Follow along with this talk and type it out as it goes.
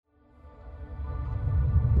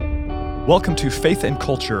Welcome to Faith and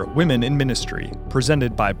Culture Women in Ministry,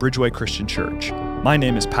 presented by Bridgeway Christian Church. My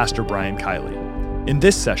name is Pastor Brian Kiley. In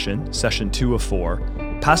this session, session 2 of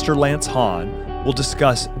 4, Pastor Lance Hahn will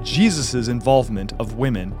discuss Jesus' involvement of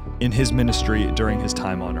women in his ministry during his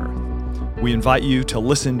time on earth. We invite you to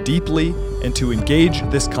listen deeply and to engage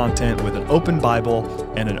this content with an open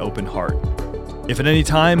Bible and an open heart. If at any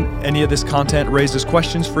time any of this content raises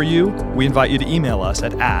questions for you, we invite you to email us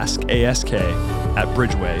at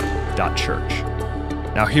ask@bridgeway.church.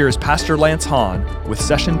 Now here is Pastor Lance Hahn with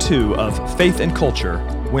Session 2 of Faith and Culture,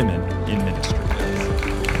 Women in Ministry.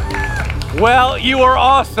 Well, you are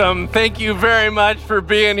awesome. Thank you very much for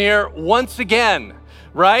being here once again,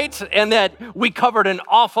 right? And that we covered an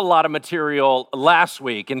awful lot of material last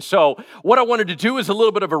week. And so what I wanted to do is a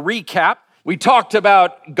little bit of a recap. We talked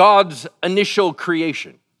about God's initial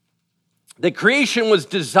creation. The creation was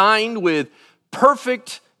designed with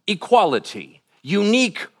perfect equality,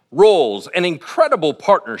 unique roles, and incredible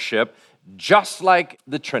partnership, just like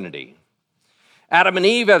the Trinity. Adam and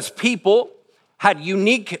Eve, as people, had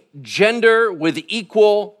unique gender with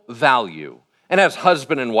equal value, and as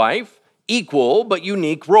husband and wife, equal but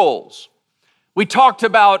unique roles. We talked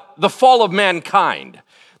about the fall of mankind.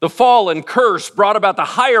 The fall and curse brought about the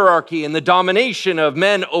hierarchy and the domination of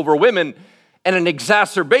men over women and an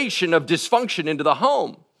exacerbation of dysfunction into the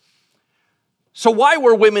home. So why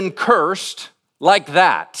were women cursed like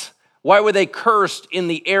that? Why were they cursed in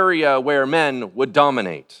the area where men would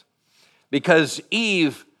dominate? Because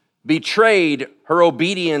Eve betrayed her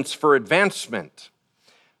obedience for advancement.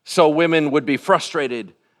 So women would be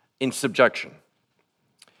frustrated in subjection.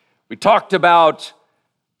 We talked about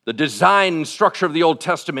the design and structure of the Old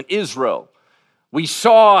Testament Israel. We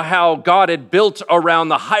saw how God had built around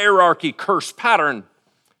the hierarchy curse pattern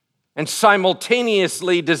and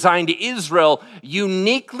simultaneously designed Israel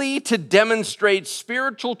uniquely to demonstrate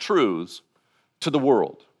spiritual truths to the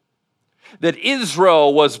world. That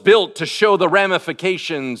Israel was built to show the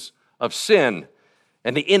ramifications of sin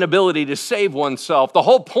and the inability to save oneself. The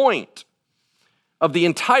whole point of the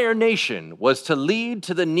entire nation was to lead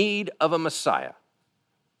to the need of a Messiah.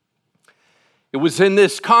 It was in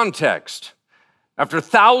this context, after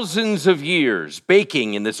thousands of years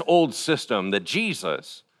baking in this old system, that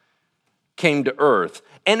Jesus came to earth,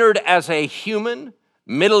 entered as a human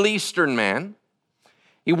Middle Eastern man.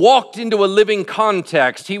 He walked into a living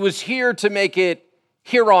context. He was here to make it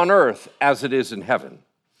here on earth as it is in heaven.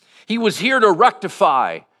 He was here to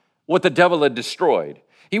rectify what the devil had destroyed.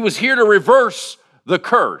 He was here to reverse the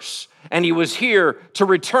curse, and he was here to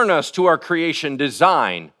return us to our creation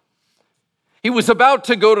design. He was about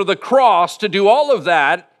to go to the cross to do all of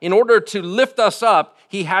that. In order to lift us up,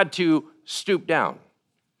 he had to stoop down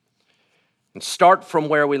and start from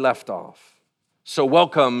where we left off. So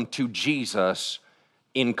welcome to Jesus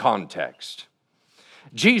in context.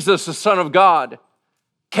 Jesus, the Son of God,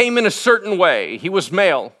 came in a certain way. He was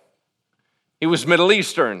male. He was Middle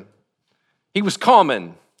Eastern. He was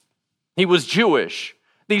common. He was Jewish.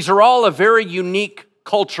 These are all a very unique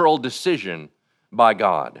cultural decision by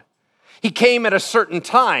God. He came at a certain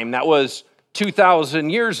time, that was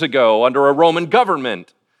 2,000 years ago, under a Roman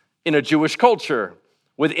government in a Jewish culture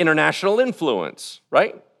with international influence,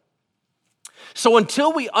 right? So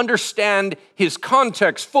until we understand his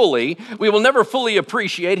context fully, we will never fully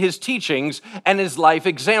appreciate his teachings and his life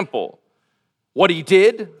example. What he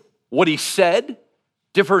did, what he said,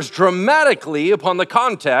 differs dramatically upon the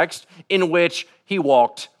context in which he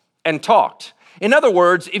walked and talked. In other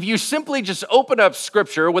words, if you simply just open up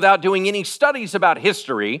Scripture without doing any studies about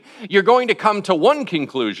history, you're going to come to one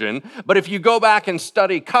conclusion, but if you go back and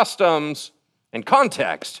study customs and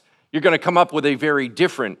context, you're going to come up with a very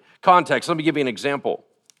different context. Let me give you an example.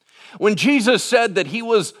 When Jesus said that he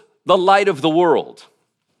was the light of the world,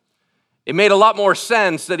 it made a lot more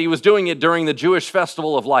sense that he was doing it during the Jewish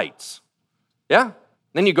Festival of Lights. Yeah?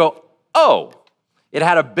 Then you go, oh, it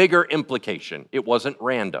had a bigger implication. It wasn't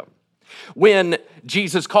random. When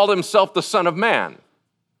Jesus called himself the Son of Man,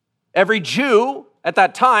 every Jew at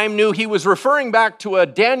that time knew he was referring back to a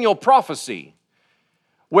Daniel prophecy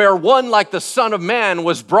where one like the Son of Man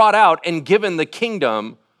was brought out and given the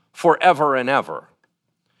kingdom forever and ever.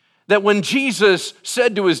 That when Jesus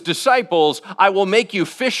said to his disciples, I will make you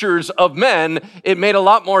fishers of men, it made a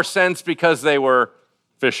lot more sense because they were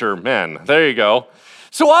fishermen. There you go.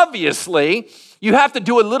 So obviously, you have to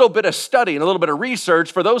do a little bit of study and a little bit of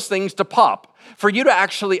research for those things to pop, for you to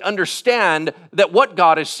actually understand that what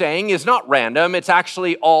God is saying is not random, it's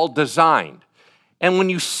actually all designed. And when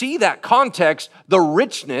you see that context, the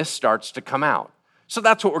richness starts to come out. So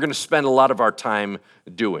that's what we're going to spend a lot of our time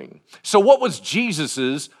doing. So what was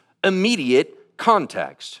Jesus's immediate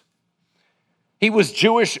context? He was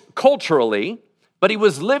Jewish culturally, but he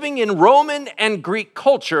was living in Roman and Greek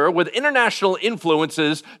culture with international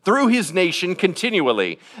influences through his nation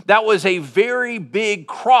continually. That was a very big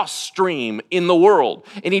cross stream in the world.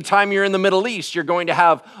 Anytime you're in the Middle East, you're going to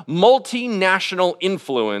have multinational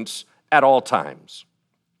influence at all times.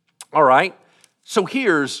 All right, so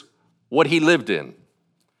here's what he lived in.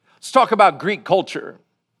 Let's talk about Greek culture.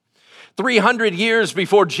 300 years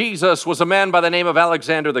before Jesus was a man by the name of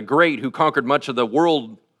Alexander the Great who conquered much of the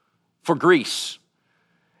world for Greece.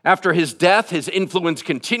 After his death, his influence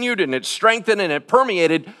continued and it strengthened and it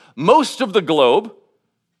permeated most of the globe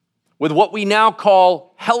with what we now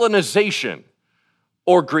call Hellenization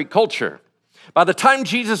or Greek culture. By the time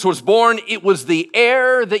Jesus was born, it was the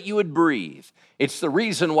air that you would breathe. It's the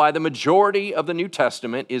reason why the majority of the New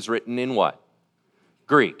Testament is written in what?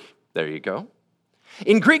 Greek. There you go.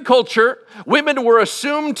 In Greek culture, women were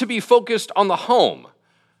assumed to be focused on the home.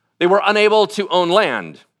 They were unable to own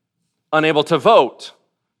land, unable to vote,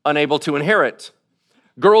 unable to inherit.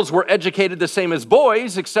 Girls were educated the same as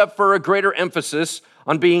boys, except for a greater emphasis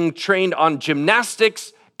on being trained on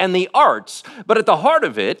gymnastics and the arts. But at the heart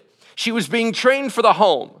of it, she was being trained for the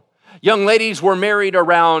home. Young ladies were married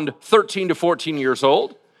around 13 to 14 years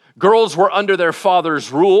old. Girls were under their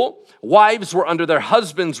father's rule. Wives were under their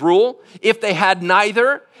husband's rule. If they had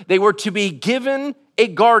neither, they were to be given a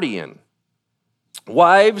guardian.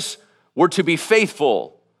 Wives were to be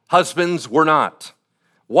faithful. Husbands were not.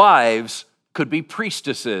 Wives could be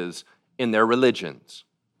priestesses in their religions.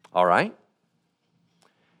 All right?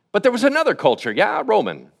 But there was another culture,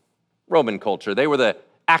 Roman culture. They were the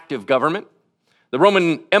active government. The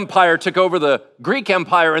Roman Empire took over the Greek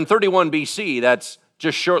Empire in 31 BC. That's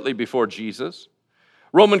just shortly before Jesus.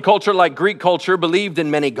 Roman culture, like Greek culture, believed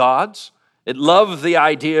in many gods. It loved the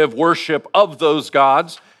idea of worship of those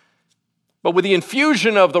gods. But with the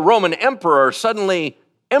infusion of the Roman emperor, suddenly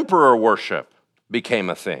emperor worship became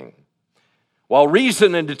a thing. While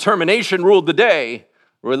reason and determination ruled the day,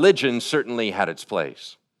 religion certainly had its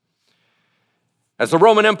place. As the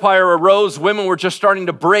Roman Empire arose, women were just starting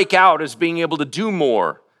to break out as being able to do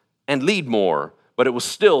more and lead more, but it was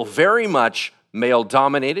still very much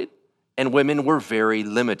male-dominated, and women were very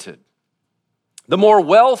limited. The more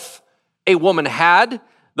wealth a woman had,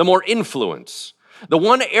 the more influence. The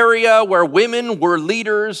one area where women were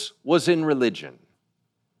leaders was in religion.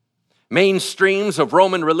 Mainstreams of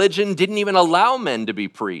Roman religion didn't even allow men to be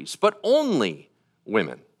priests, but only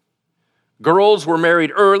women. Girls were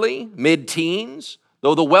married early, mid-teens,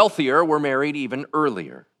 though the wealthier were married even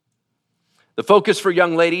earlier. The focus for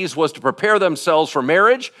young ladies was to prepare themselves for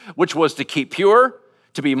marriage, which was to keep pure,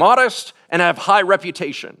 to be modest, and have high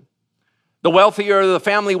reputation. The wealthier the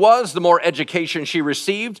family was, the more education she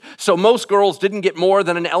received, so most girls didn't get more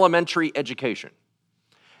than an elementary education.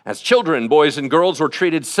 As children, boys and girls were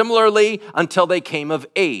treated similarly until they came of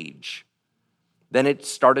age. Then it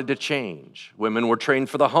started to change. Women were trained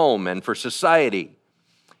for the home and for society.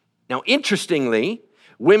 Now, interestingly,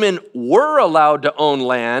 women were allowed to own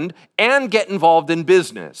land and get involved in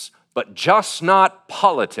business, but just not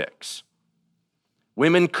politics.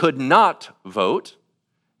 Women could not vote,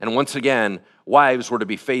 and once again, wives were to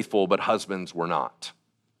be faithful, but husbands were not.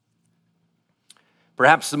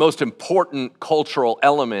 Perhaps the most important cultural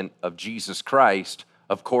element of Jesus Christ,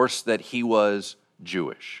 of course, that he was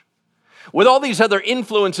Jewish. With all these other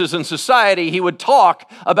influences in society, he would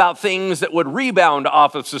talk about things that would rebound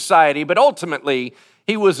off of society, but ultimately,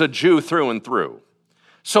 he was a Jew through and through.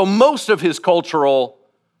 So most of his cultural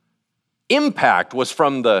impact was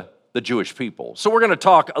from the Jewish people. So we're going to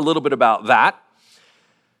talk a little bit about that.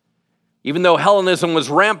 Even though Hellenism was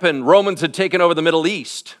rampant, Romans had taken over the Middle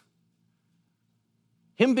East.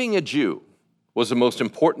 Him being a Jew was the most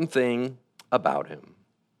important thing about him.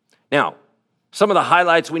 Now, some of the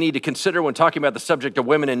highlights we need to consider when talking about the subject of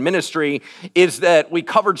women in ministry is that we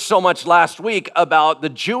covered so much last week about the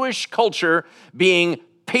Jewish culture being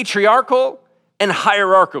patriarchal and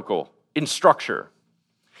hierarchical in structure.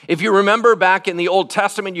 If you remember back in the Old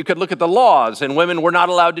Testament, you could look at the laws, and women were not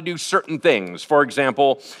allowed to do certain things. For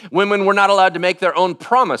example, women were not allowed to make their own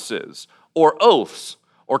promises or oaths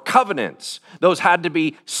or covenants. Those had to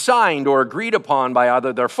be signed or agreed upon by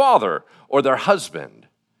either their father or their husband.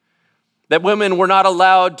 That women were not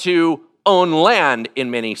allowed to own land in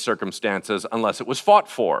many circumstances unless it was fought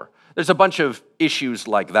for. There's a bunch of issues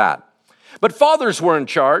like that. But fathers were in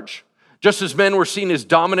charge. Just as men were seen as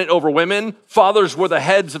dominant over women, fathers were the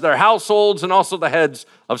heads of their households and also the heads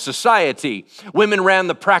of society. Women ran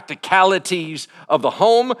the practicalities of the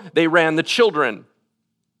home. They ran the children.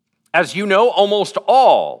 As you know, almost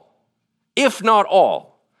all, if not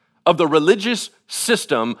all, of the religious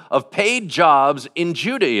system of paid jobs in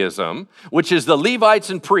Judaism, which is the Levites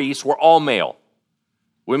and priests, were all male.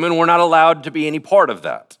 Women were not allowed to be any part of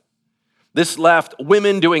that. This left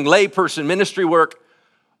women doing layperson ministry work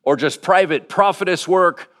or just private prophetess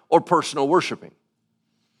work or personal worshiping.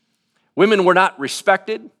 Women were not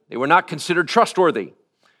respected. They were not considered trustworthy.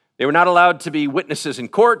 They were not allowed to be witnesses in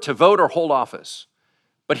court, to vote, or hold office.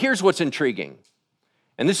 But here's what's intriguing,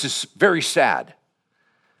 and this is very sad.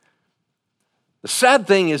 The sad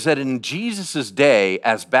thing is that in Jesus' day,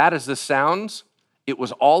 as bad as this sounds, it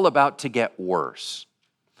was all about to get worse.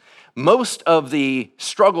 Most of the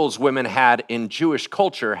struggles women had in Jewish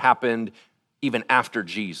culture happened even after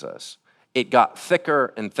Jesus. It got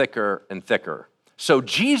thicker and thicker and thicker. So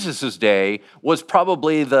Jesus' day was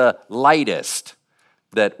probably the lightest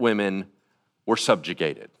that women were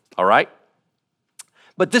subjugated, all right?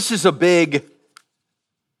 But this is a big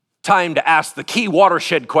time to ask the key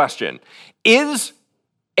watershed question. Is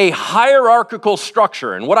a hierarchical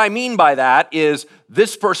structure, and what I mean by that is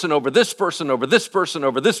this person over this person over this person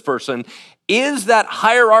over this person, is that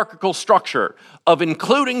hierarchical structure of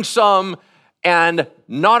including some and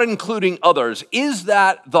not including others, is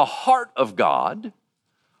that the heart of God,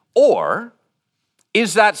 or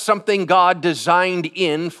is that something God designed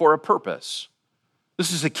in for a purpose?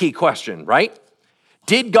 This is a key question, right?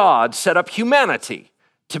 Did God set up humanity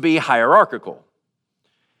to be hierarchical?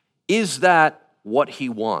 Is that what he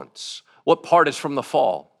wants? What part is from the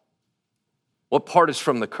fall? What part is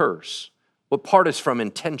from the curse? What part is from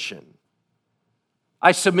intention?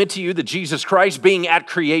 I submit to you that Jesus Christ, being at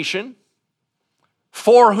creation,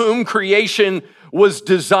 for whom creation was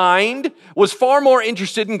designed, was far more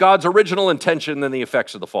interested in God's original intention than the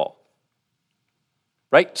effects of the fall.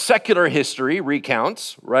 Right? Secular history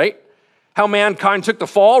recounts, right, how mankind took the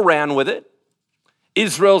fall, ran with it.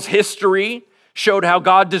 Israel's history showed how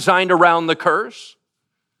God designed around the curse.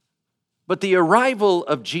 But the arrival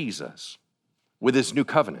of Jesus with his new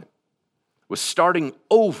covenant was starting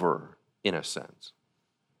over in a sense.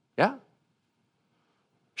 Yeah?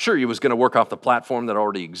 Sure, he was going to work off the platform that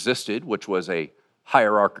already existed, which was a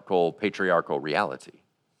hierarchical, patriarchal reality.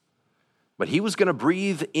 But he was going to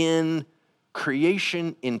breathe in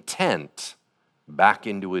creation intent back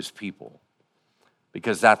into his people,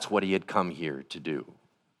 because that's what he had come here to do.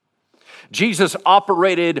 Jesus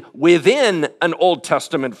operated within an Old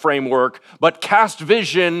Testament framework, but cast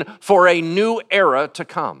vision for a new era to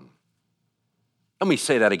come. Let me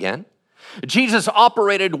say that again. Jesus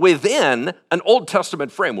operated within an Old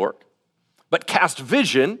Testament framework, but cast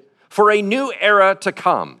vision for a new era to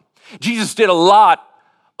come. Jesus did a lot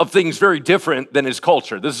of things very different than his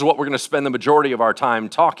culture. This is what we're going to spend the majority of our time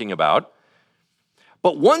talking about.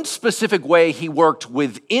 But one specific way he worked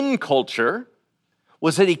within culture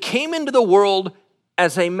was that he came into the world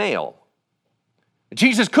as a male.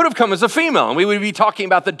 Jesus could have come as a female, and we would be talking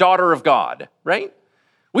about the daughter of God, right?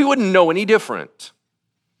 We wouldn't know any different.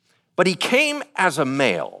 But he came as a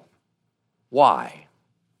male. Why?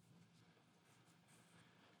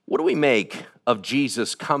 What do we make of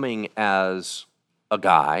Jesus coming as a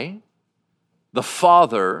guy, the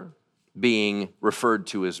Father being referred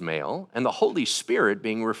to as male, and the Holy Spirit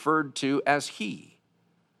being referred to as he?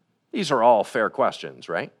 These are all fair questions,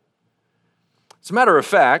 right? As a matter of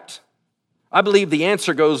fact, I believe the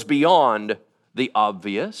answer goes beyond the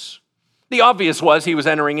obvious. The obvious was he was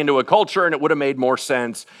entering into a culture, and it would have made more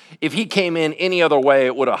sense. If he came in any other way,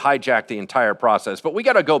 it would have hijacked the entire process. But we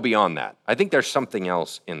got to go beyond that. I think there's something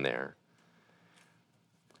else in there.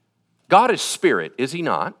 God is spirit, is he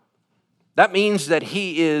not? That means that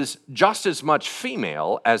he is just as much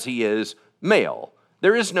female as he is male.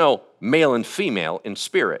 There is no male and female in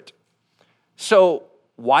spirit. So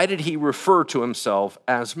why did he refer to himself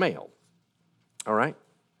as male? All right.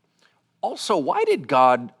 Also, why did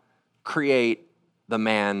God create the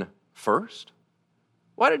man first?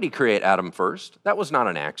 Why did he create Adam first? That was not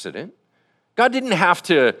an accident. God didn't have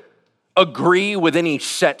to agree with any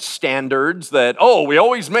set standards that, we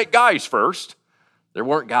always make guys first. There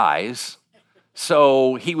weren't guys,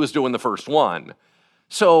 so he was doing the first one.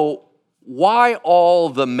 So why all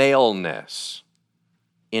the maleness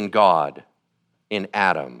in God, in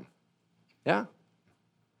Adam? Yeah?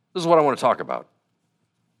 This is what I want to talk about.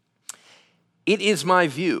 It is my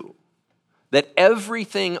view that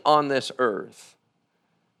everything on this earth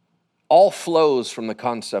all flows from the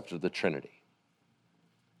concept of the Trinity.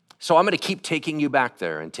 So I'm going to keep taking you back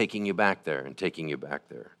there and taking you back there and taking you back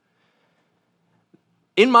there.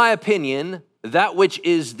 In my opinion, that which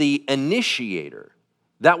is the initiator,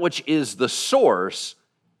 that which is the source,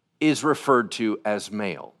 is referred to as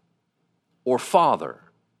male or father,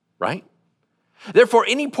 right? Therefore,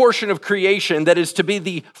 any portion of creation that is to be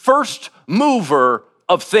the first mover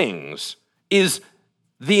of things is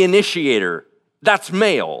the initiator. That's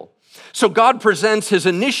male. So God presents his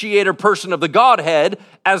initiator person of the Godhead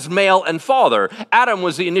as male and father. Adam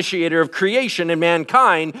was the initiator of creation in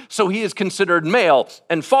mankind, so he is considered male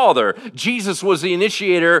and father. Jesus was the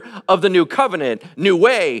initiator of the new covenant, new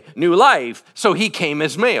way, new life, so he came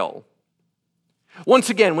as male. Once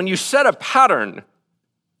again, when you set a pattern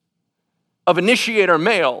of initiator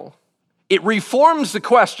male, it reforms the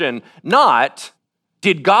question, not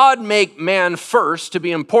did God make man first to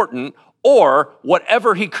be important, or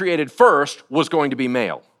whatever he created first was going to be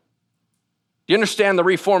male. Do you understand the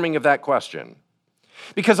reforming of that question?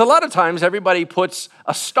 Because a lot of times everybody puts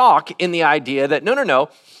a stock in the idea that no,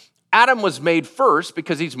 Adam was made first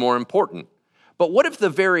because he's more important. But what if the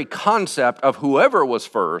very concept of whoever was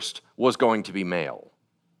first was going to be male?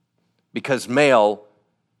 Because male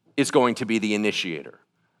is going to be the initiator.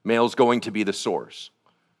 Male's going to be the source.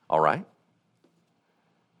 All right?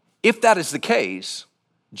 If that is the case,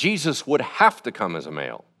 Jesus would have to come as a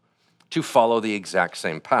male to follow the exact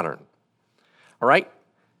same pattern. All right?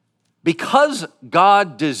 Because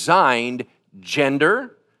God designed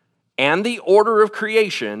gender and the order of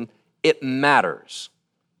creation, it matters.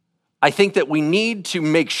 I think that we need to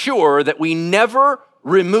make sure that we never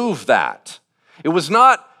remove that. It was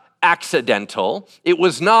not accidental. It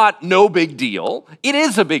was not no big deal. It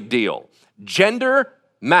is a big deal. Gender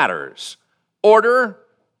matters. Order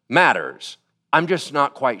matters. I'm just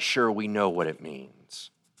not quite sure we know what it means.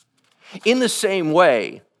 In the same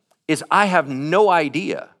way, I have no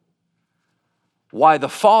idea why the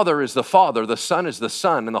Father is the Father, the Son is the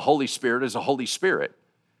Son, and the Holy Spirit is the Holy Spirit.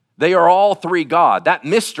 They are all three God. That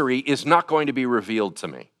mystery is not going to be revealed to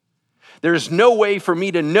me. There's no way for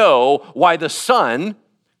me to know why the Son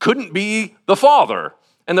couldn't be the Father,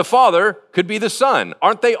 and the Father could be the Son.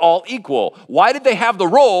 Aren't they all equal? Why did they have the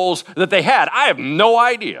roles that they had? I have no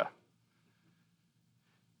idea.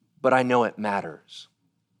 But I know it matters,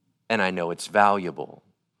 and I know it's valuable.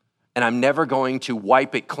 And I'm never going to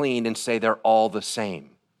wipe it clean and say they're all the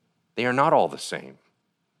same. They are not all the same.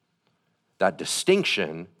 That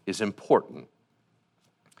distinction is important.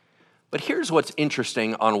 But here's what's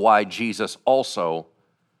interesting on why Jesus also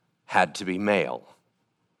had to be male.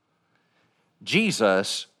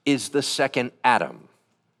 Jesus is the second Adam.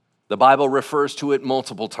 The Bible refers to it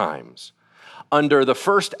multiple times. Under the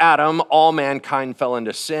first Adam, all mankind fell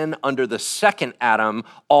into sin. Under the second Adam,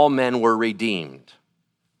 all men were redeemed.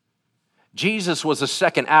 Jesus was the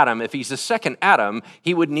second Adam. If he's the second Adam,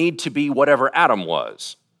 he would need to be whatever Adam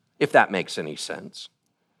was, if that makes any sense.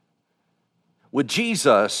 With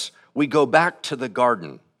Jesus, we go back to the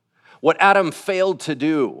garden. What Adam failed to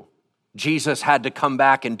do, Jesus had to come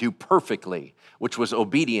back and do perfectly, which was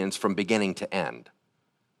obedience from beginning to end.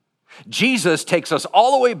 Jesus takes us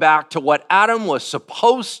all the way back to what Adam was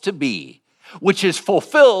supposed to be, which is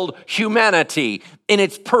fulfilled humanity in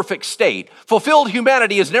its perfect state. Fulfilled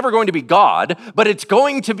humanity is never going to be God, but it's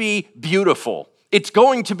going to be beautiful. It's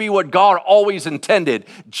going to be what God always intended.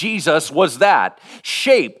 Jesus was that,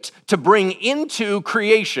 shaped to bring into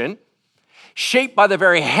creation, shaped by the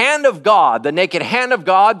very hand of God, the naked hand of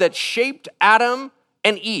God that shaped Adam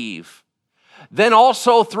and Eve. Then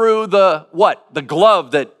also through the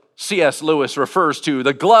glove that C.S. Lewis refers to,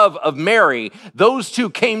 the glove of Mary. Those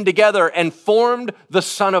two came together and formed the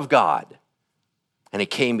Son of God. And he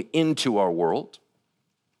came into our world.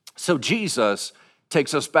 So Jesus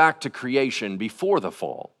takes us back to creation before the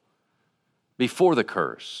fall, before the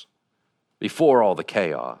curse, before all the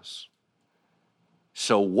chaos.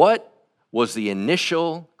 So what was the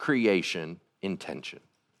initial creation intention?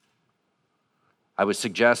 I would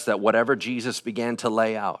suggest that whatever Jesus began to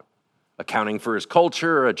lay out, accounting for his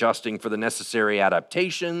culture, adjusting for the necessary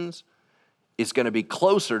adaptations, is going to be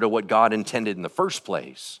closer to what God intended in the first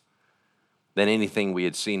place than anything we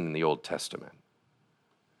had seen in the Old Testament.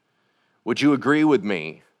 Would you agree with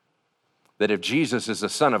me that if Jesus is the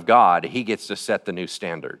Son of God, he gets to set the new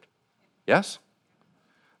standard? Yes?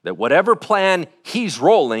 That whatever plan he's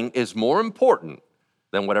rolling is more important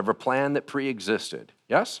than whatever plan that pre-existed.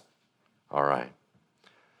 Yes? All right.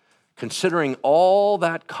 Considering all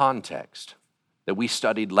that context that we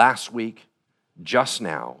studied last week, just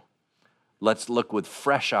now, let's look with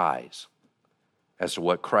fresh eyes as to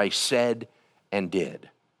what Christ said and did.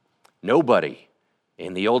 Nobody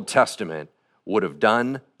in the Old Testament would have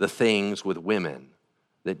done the things with women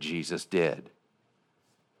that Jesus did.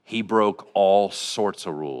 He broke all sorts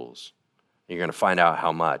of rules. You're going to find out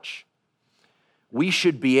how much. We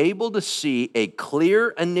should be able to see a clear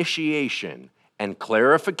initiation and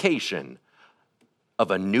clarification of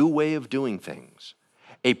a new way of doing things,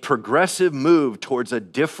 a progressive move towards a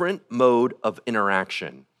different mode of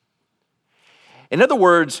interaction. In other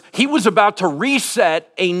words, he was about to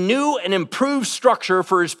reset a new and improved structure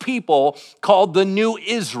for his people called the New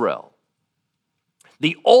Israel.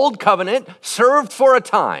 The old covenant served for a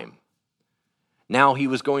time. Now he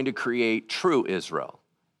was going to create true Israel,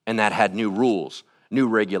 and that had new rules, new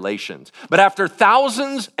regulations. But after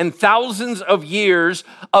thousands and thousands of years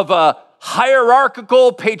of a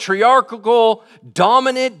hierarchical, patriarchal,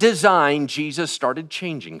 dominant design, Jesus started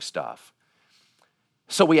changing stuff.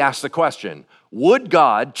 So we ask the question, would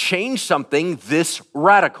God change something this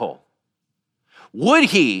radical? Would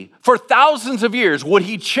he, for thousands of years, would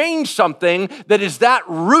he change something that is that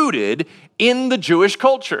rooted in the Jewish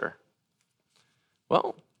culture?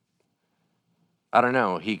 Well, I don't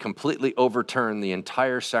know. He completely overturned the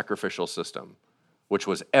entire sacrificial system, which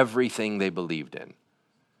was everything they believed in.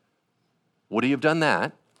 Would he have done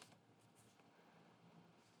that?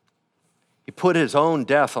 He put his own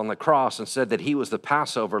death on the cross and said that he was the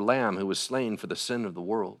Passover lamb who was slain for the sin of the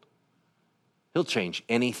world. He'll change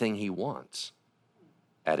anything he wants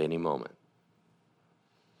at any moment.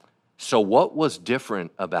 So what was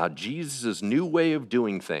different about Jesus' new way of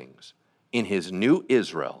doing things in his new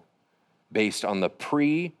Israel based on the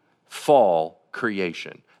pre-fall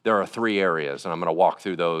creation? There are 3 areas, and I'm going to walk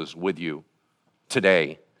through those with you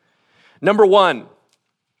today. Number 1,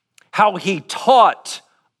 how he taught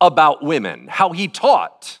about women. How he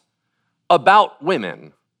taught about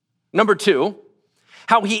women. Number 2,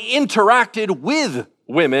 how he interacted with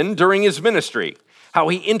women during his ministry. How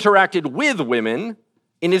he interacted with women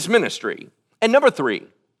in his ministry. And number 3,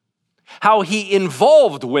 how he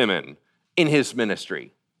involved women in his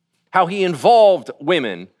ministry. How he involved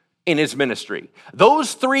women in his ministry.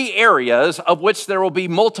 Those 3 areas, of which there will be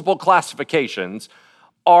multiple classifications,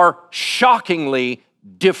 are shockingly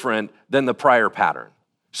different than the prior pattern.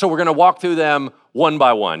 So we're going to walk through them one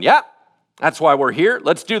by one. Yeah, that's why we're here.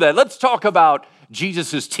 Let's do that. Let's talk about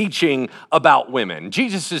Jesus' teaching about women.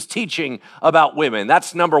 Jesus' teaching about women.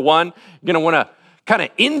 That's number 1. You're going to want to kind of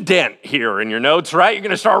indent here in your notes, right? You're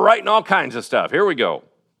going to start writing all kinds of stuff. Here we go.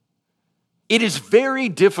 It is very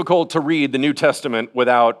difficult to read the New Testament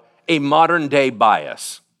without a modern day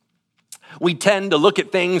bias. We tend to look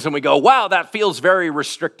at things and we go, wow, that feels very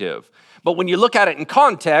restrictive. But when you look at it in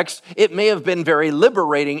context, it may have been very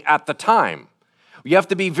liberating at the time. You have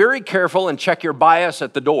to be very careful and check your bias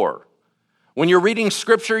at the door. When you're reading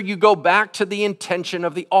scripture, you go back to the intention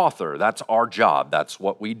of the author. That's our job. That's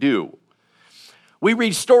what we do. We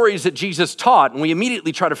read stories that Jesus taught, and we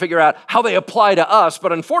immediately try to figure out how they apply to us,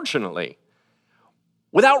 but unfortunately,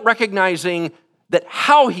 without recognizing that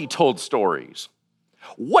how he told stories,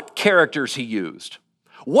 what characters he used,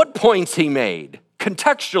 what points he made,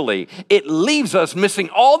 contextually, it leaves us missing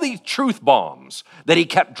all these truth bombs that he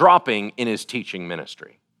kept dropping in his teaching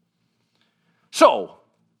ministry. So,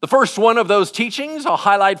 the first one of those teachings I'll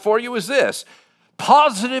highlight for you is this: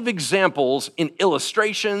 positive examples in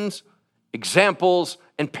illustrations, examples,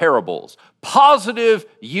 and parables. Positive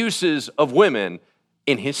uses of women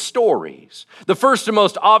in his stories. The first and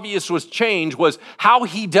most obvious change was how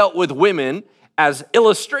he dealt with women as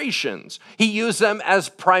illustrations. He used them as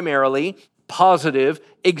primarily positive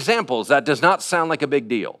examples. That does not sound like a big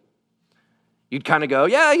deal. You'd kind of go,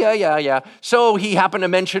 yeah. So he happened to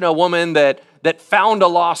mention a woman that found a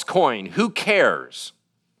lost coin. Who cares?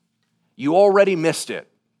 You already missed it.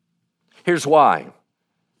 Here's why.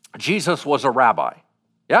 Jesus was a rabbi,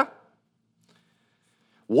 yeah?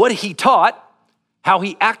 What he taught, how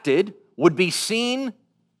he acted, would be seen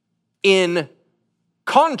in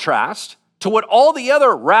contrast to what all the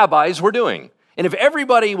other rabbis were doing. And if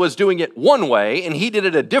everybody was doing it one way and he did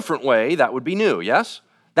it a different way, that would be new, yes?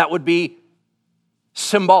 That would be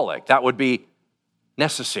symbolic. That would be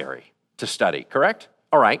necessary to study, correct?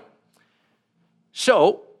 All right.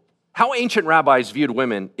 So, how ancient rabbis viewed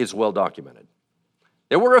women is well documented.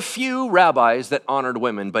 There were a few rabbis that honored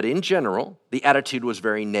women, but in general, the attitude was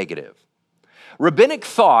very negative. Rabbinic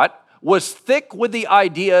thought was thick with the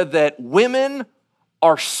idea that women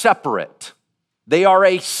are separate. They are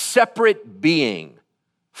a separate being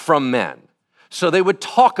from men. So they would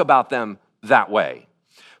talk about them that way.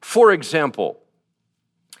 For example,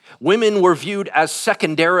 women were viewed as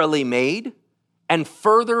secondarily made and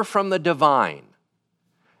further from the divine.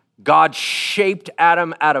 God shaped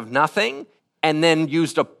Adam out of nothing and then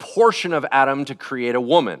used a portion of Adam to create a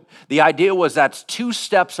woman. The idea was that's 2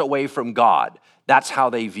 steps away from God. That's how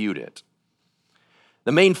they viewed it.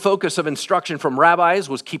 The main focus of instruction from rabbis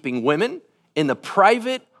was keeping women in the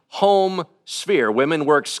private home sphere. Women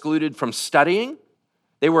were excluded from studying,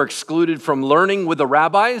 They were excluded from learning with the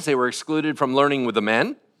rabbis. They were excluded from learning with the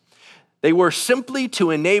men. They were simply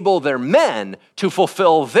to enable their men to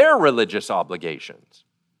fulfill their religious obligations.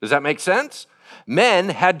 Does that make sense? Men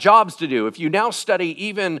had jobs to do. If you now study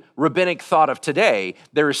even rabbinic thought of today,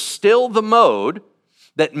 there is still the mode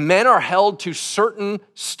that men are held to certain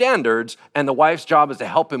standards, and the wife's job is to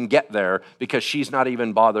help him get there because she's not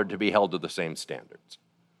even bothered to be held to the same standards.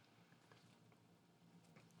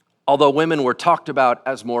 Although women were talked about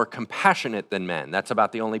as more compassionate than men, that's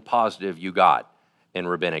about the only positive you got in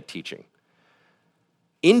rabbinic teaching.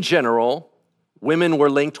 In general, women were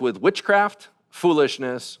linked with witchcraft,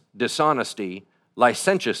 foolishness, dishonesty,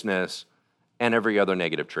 licentiousness, and every other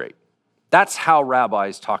negative trait. That's how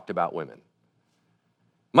rabbis talked about women.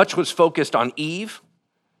 Much was focused on Eve,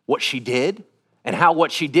 what she did, and how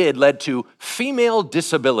what she did led to female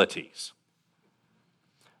disabilities.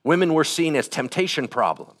 Women were seen as temptation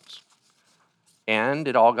problems, and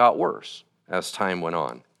it all got worse as time went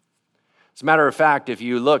on. As a matter of fact, if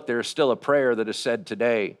you look, there's still a prayer that is said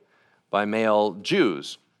today by male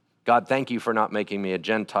Jews. God, thank you for not making me a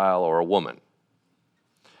Gentile or a woman.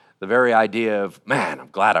 The very idea of, man, I'm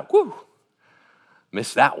glad I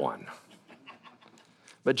missed that one.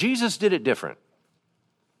 But Jesus did it different.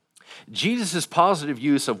 Jesus' positive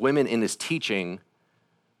use of women in his teaching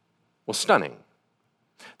was stunning.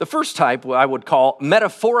 The first type I would call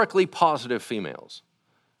metaphorically positive females.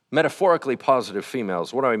 Metaphorically positive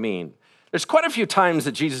females, what do I mean? There's quite a few times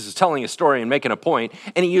that Jesus is telling a story and making a point,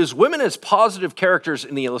 and he used women as positive characters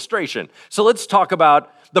in the illustration. So let's talk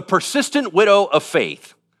about the persistent widow of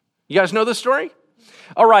faith. You guys know this story?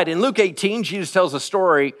 All right, in Luke 18, Jesus tells a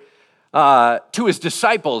story to his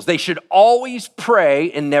disciples. They should always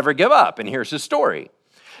pray and never give up. And here's his story.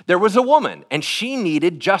 There was a woman, and she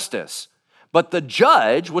needed justice, but the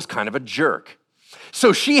judge was kind of a jerk.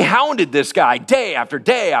 So she hounded this guy day after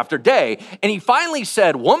day after day, and he finally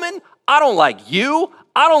said, "Woman, I don't like you,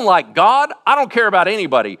 I don't like God, I don't care about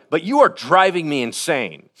anybody, but you are driving me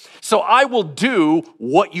insane. So I will do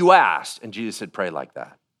what you asked." And Jesus said, "Pray like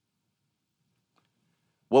that."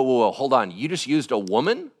 Whoa, hold on. You just used a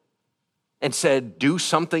woman and said, do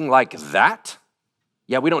something like that?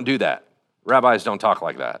 Yeah, we don't do that. Rabbis don't talk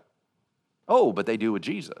like that. Oh, but they do with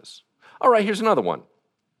Jesus. All right, here's another one.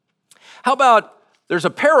 How about there's a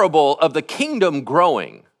parable of the kingdom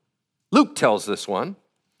growing. Luke tells this one,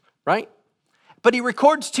 right? But he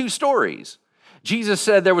records two stories. Jesus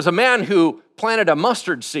said there was a man who planted a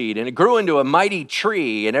mustard seed and it grew into a mighty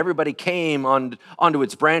tree and everybody came onto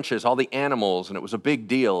its branches, all the animals, and it was a big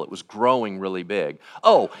deal. It was growing really big.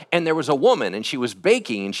 Oh, and there was a woman and she was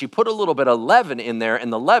baking and she put a little bit of leaven in there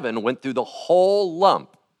and the leaven went through the whole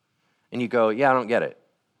lump. And you go, yeah, I don't get it.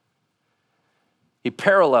 He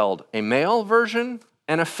paralleled a male version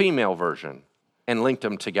and a female version and linked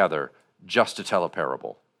them together just to tell a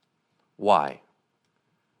parable. Why?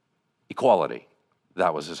 Equality.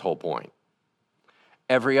 That was his whole point.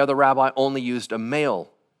 Every other rabbi only used a male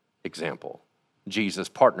example. Jesus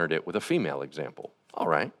partnered it with a female example. All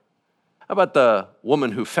right. How about the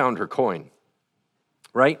woman who found her coin?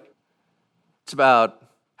 Right? It's about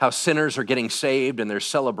how sinners are getting saved and their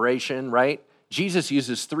celebration, right? Jesus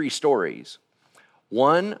uses three stories.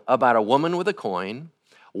 One about a woman with a coin,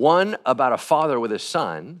 one about a father with his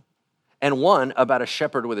son, and one about a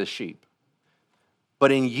shepherd with his sheep.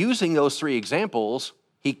 But in using those three examples,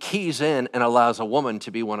 he keys in and allows a woman to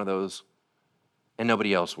be one of those, and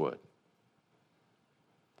nobody else would.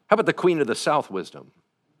 How about the Queen of the South wisdom?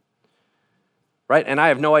 Right? And I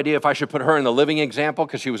have no idea if I should put her in the living example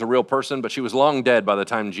because she was a real person, but she was long dead by the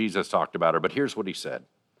time Jesus talked about her. But here's what he said.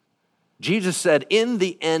 Jesus said, in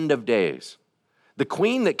the end of days, the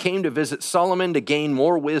queen that came to visit Solomon to gain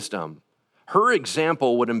more wisdom, her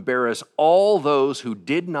example would embarrass all those who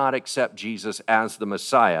did not accept Jesus as the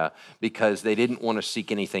Messiah because they didn't want to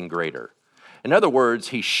seek anything greater. In other words,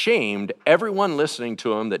 he shamed everyone listening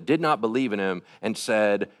to him that did not believe in him and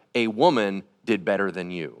said, a woman did better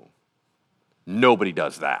than you. Nobody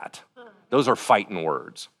does that. Those are fighting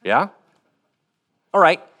words, yeah? All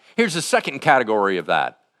right, here's the second category of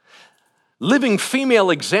that. Living female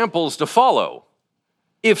examples to follow.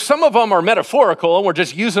 If some of them are metaphorical and we're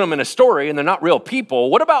just using them in a story and they're not real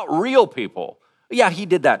people, what about real people? Yeah, he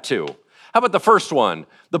did that too. How about the first one?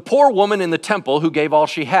 The poor woman in the temple who gave all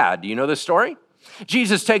she had. Do you know this story?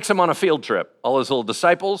 Jesus takes them on a field trip, all his little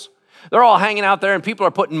disciples. They're all hanging out there and people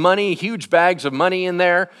are putting money, huge bags of money in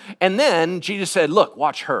there. And then Jesus said, look,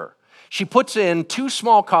 watch her. She puts in 2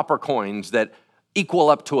 small copper coins that equal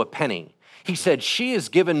up to a penny. He said, she is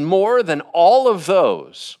given more than all of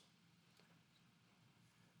those.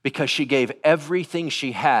 because she gave everything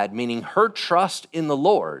she had, meaning her trust in the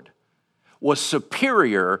Lord was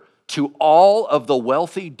superior to all of the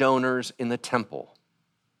wealthy donors in the temple.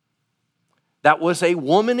 That was a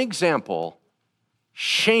woman example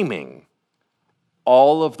shaming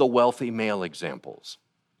all of the wealthy male examples.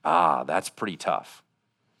 That's pretty tough.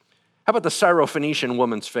 How about the Syrophoenician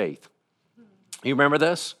woman's faith? You remember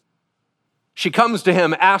this? She comes to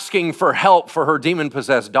him asking for help for her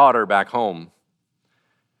demon-possessed daughter back home.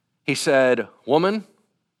 He said, "Woman,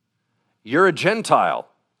 you're a Gentile.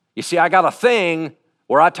 You see, I got a thing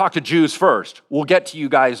where I talk to Jews first. We'll get to you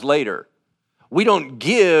guys later. We don't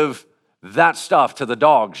give that stuff to the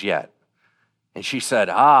dogs yet." And she said,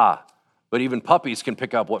 but even puppies can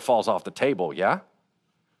pick up what falls off the table, yeah?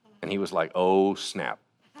 And he was like, oh, snap.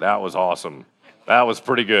 That was awesome. That was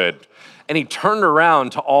pretty good. And he turned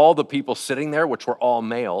around to all the people sitting there, which were all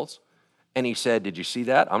males, and he said, "Did you see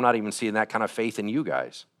that? I'm not even seeing that kind of faith in you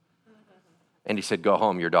guys." And he said, "Go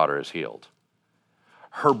home, your daughter is healed."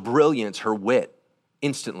 Her brilliance, her wit,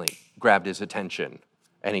 instantly grabbed his attention.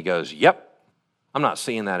 And he goes, "Yep, I'm not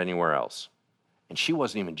seeing that anywhere else." And she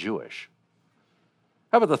wasn't even Jewish.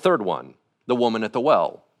 How about the third one? The woman at the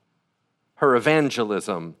well. Her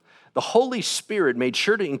evangelism. The Holy Spirit made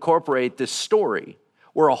sure to incorporate this story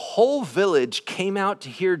where a whole village came out to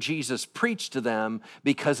hear Jesus preach to them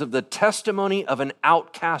because of the testimony of an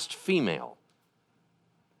outcast female.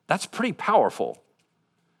 That's pretty powerful.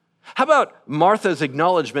 How about Martha's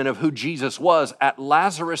acknowledgement of who Jesus was at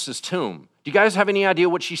Lazarus' tomb? Do you guys have any idea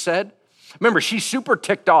what she said? Remember, she's super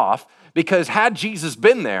ticked off because had Jesus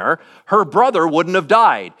been there, her brother wouldn't have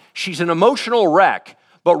died. She's an emotional wreck.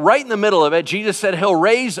 But right in the middle of it, Jesus said he'll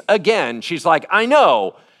raise again. She's like, I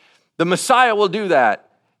know, the Messiah will do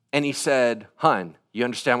that. And he said, "Hun, you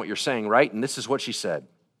understand what you're saying, right?" And this is what she said.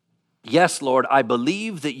 "Yes, Lord, I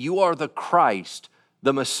believe that you are the Christ,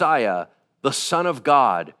 the Messiah, the Son of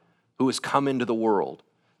God, who has come into the world."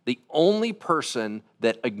 The only person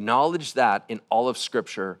that acknowledged that in all of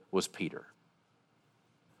Scripture was Peter.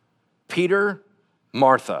 Peter,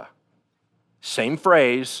 Martha, same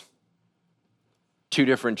phrase, two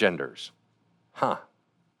different genders.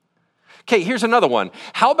 Okay, here's another one.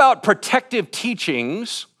 How about protective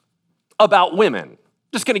teachings about women?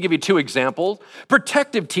 Just going to give you two examples.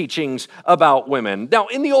 Protective teachings about women. Now,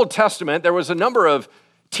 in the Old Testament, there was a number of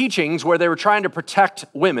teachings where they were trying to protect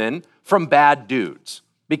women from bad dudes.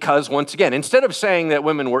 Because, once again, instead of saying that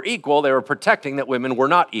women were equal, they were protecting that women were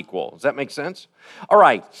not equal. Does that make sense? All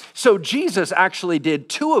right, so Jesus actually did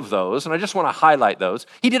two of those, and I just want to highlight those.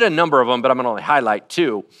 He did a number of them, but I'm going to only highlight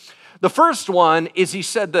two. The first one is he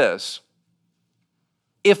said this: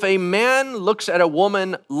 if a man looks at a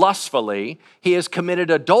woman lustfully, he has committed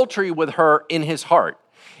adultery with her in his heart.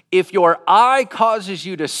 If your eye causes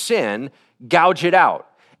you to sin, gouge it out.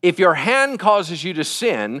 If your hand causes you to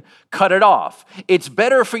sin, cut it off. It's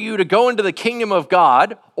better for you to go into the kingdom of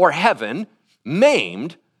God or heaven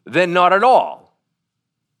maimed than not at all.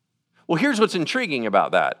 Well, here's what's intriguing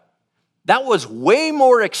about that. That was way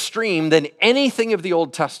more extreme than anything of the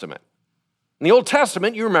Old Testament. In the Old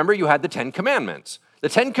Testament, you remember you had the 10 Commandments. The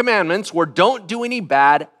 10 Commandments were don't do any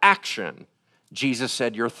bad action. Jesus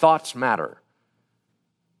said your thoughts matter.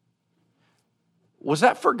 Was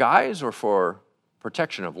that for guys or for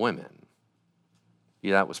protection of women?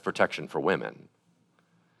 Yeah, that was protection for women.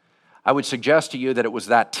 I would suggest to you that it was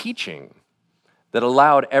that teaching that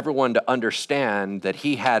allowed everyone to understand that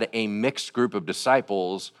he had a mixed group of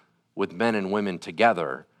disciples with men and women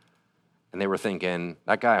together. And they were thinking,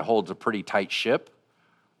 that guy holds a pretty tight ship.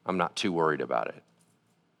 I'm not too worried about it.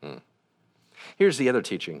 Here's the other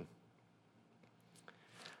teaching.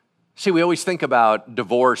 See, we always think about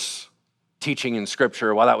divorce teaching in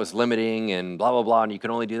Scripture, that was limiting and blah, blah, blah, and you can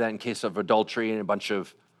only do that in case of adultery, and a bunch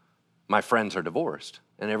of my friends are divorced.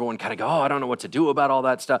 And everyone kind of go, I don't know what to do about all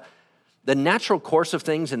that stuff. The natural course of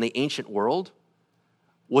things in the ancient world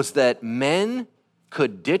was that men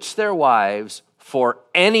could ditch their wives for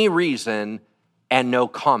any reason and no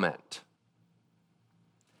comment.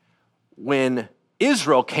 When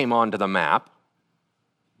Israel came onto the map,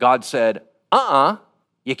 God said,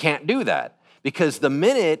 you can't do that. Because the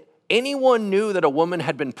minute anyone knew that a woman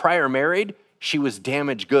had been prior married, she was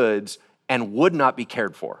damaged goods and would not be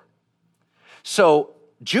cared for. So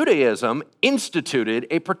Judaism instituted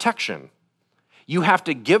a protection. You have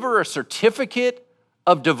to give her a certificate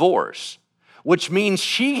of divorce, which means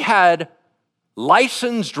she had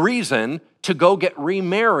licensed reason to go get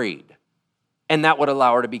remarried, and that would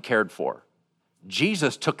allow her to be cared for.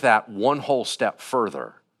 Jesus took that one whole step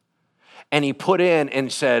further, and he put in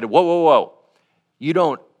and said, whoa, you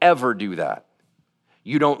don't ever do that.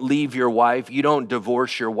 You don't leave your wife. You don't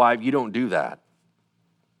divorce your wife. You don't do that.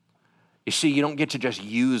 You see, you don't get to just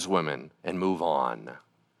use women and move on.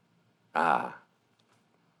 How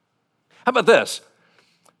about this?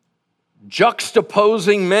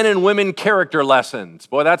 Juxtaposing men and women character lessons.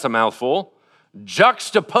 Boy, that's a mouthful.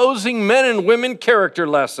 Juxtaposing men and women character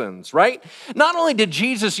lessons, right? Not only did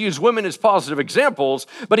Jesus use women as positive examples,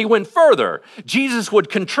 but he went further. Jesus would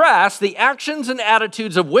contrast the actions and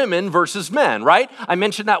attitudes of women versus men, right? I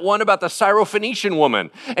mentioned that one about the Syrophoenician woman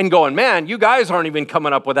and going, man, you guys aren't even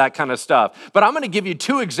coming up with that kind of stuff. But I'm going to give you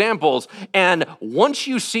two examples, and once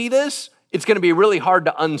you see this, it's going to be really hard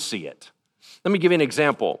to unsee it. Let me give you an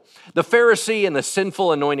example. The Pharisee and the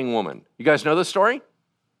sinful anointing woman. You guys know this story?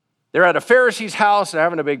 They're at a Pharisee's house, they're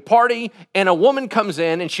having a big party, and a woman comes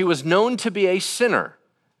in, and she was known to be a sinner.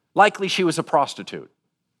 Likely she was a prostitute.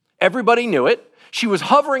 Everybody knew it. She was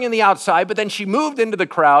hovering in the outside, but then she moved into the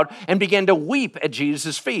crowd and began to weep at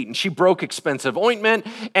Jesus' feet. And she broke expensive ointment,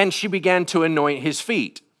 and she began to anoint his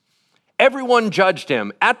feet. Everyone judged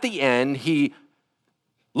him. At the end, he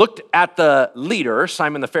looked at the leader,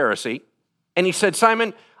 Simon the Pharisee, and he said,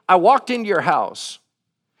 Simon, I walked into your house.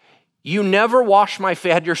 You never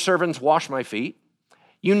had your servants wash my feet.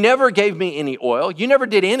 You never gave me any oil. You never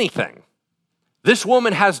did anything. This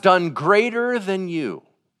woman has done greater than you.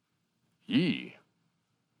 Yee.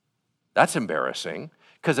 That's embarrassing,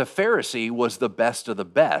 because a Pharisee was the best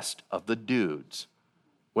of the dudes.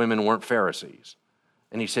 Women weren't Pharisees.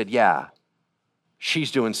 And he said, yeah, she's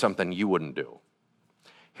doing something you wouldn't do.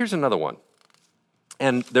 Here's another one.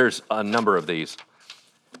 And there's a number of these.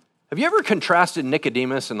 Have you ever contrasted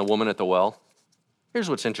Nicodemus and the woman at the well? Here's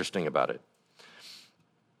what's interesting about it.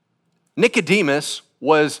 Nicodemus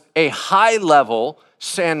was a high-level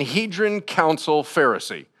Sanhedrin Council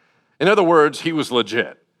Pharisee. In other words, he was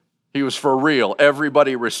legit. He was for real.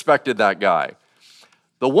 Everybody respected that guy.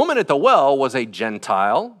 The woman at the well was a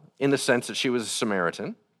Gentile in the sense that she was a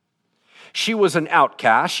Samaritan. She was an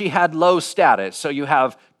outcast. She had low status. So you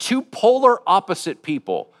have two polar opposite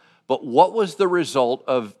people. But what was the result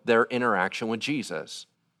of their interaction with Jesus?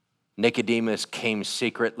 Nicodemus came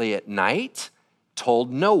secretly at night, told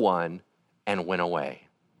no one, and went away.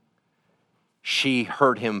 She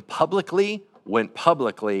heard him publicly, went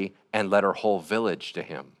publicly, and led her whole village to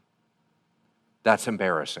him. That's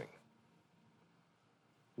embarrassing.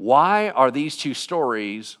 Why are these two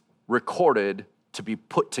stories recorded to be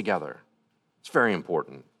put together? It's very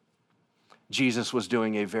important. Jesus was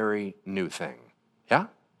doing a very new thing. Yeah?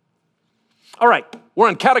 All right, we're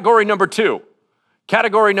on category number two.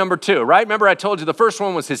 Category number two, right? Remember I told you the first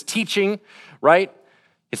one was his teaching, right?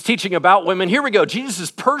 His teaching about women. Here we go.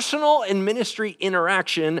 Jesus' personal and ministry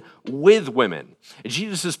interaction with women.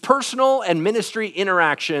 Jesus' personal and ministry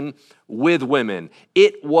interaction with women.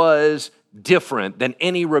 It was different than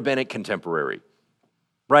any rabbinic contemporary,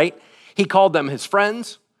 right? He called them his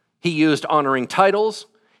friends. He used honoring titles.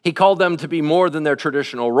 He called them to be more than their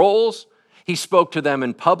traditional roles. He spoke to them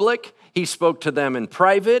in public. He spoke to them in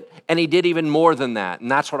private, and he did even more than that,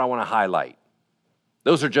 and that's what I want to highlight.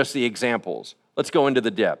 Those are just the examples. Let's go into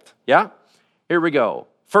the depth, yeah? Here we go.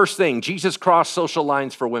 First thing, Jesus crossed social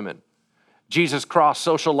lines for women. Jesus crossed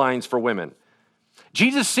social lines for women.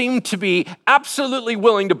 Jesus seemed to be absolutely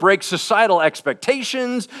willing to break societal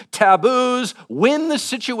expectations, taboos, when the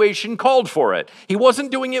situation called for it. He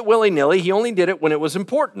wasn't doing it willy-nilly. He only did it when it was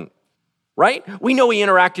important, right? We know he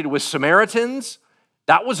interacted with Samaritans.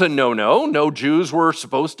 That was a no-no. No Jews were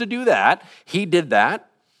supposed to do that. He did that.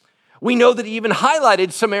 We know that he even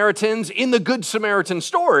highlighted Samaritans in the Good Samaritan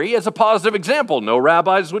story as a positive example. No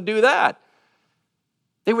rabbis would do that.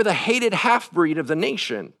 They were the hated half-breed of the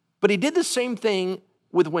nation. But he did the same thing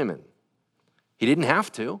with women. He didn't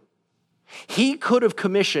have to. He could have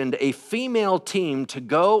commissioned a female team to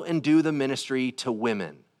go and do the ministry to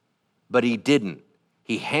women, but he didn't.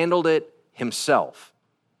 He handled it himself.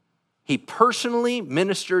 He personally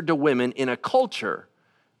ministered to women in a culture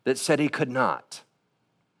that said he could not.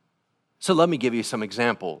 So let me give you some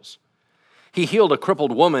examples. He healed a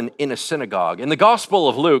crippled woman in a synagogue. In the Gospel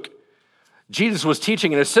of Luke, Jesus was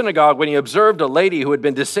teaching in a synagogue when he observed a lady who had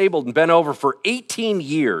been disabled and bent over for 18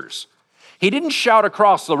 years. He didn't shout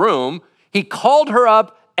across the room. He called her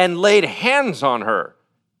up and laid hands on her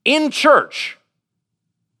in church.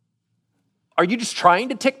 Are you just trying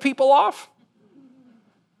to tick people off?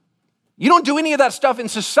 You don't do any of that stuff in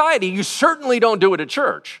society. You certainly don't do it at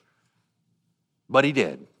church. But he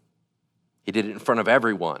did. He did it in front of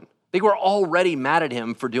everyone. They were already mad at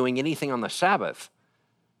him for doing anything on the Sabbath.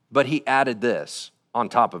 But he added this on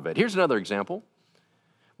top of it. Here's another example.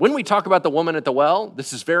 When we talk about the woman at the well,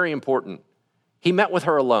 this is very important. He met with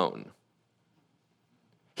her alone.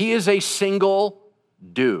 He is a single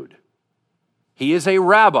dude. He is a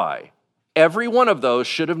rabbi. Every one of those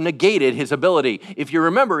should have negated his ability. If you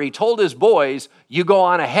remember, he told his boys, you go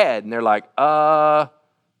on ahead. And they're like,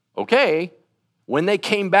 okay. When they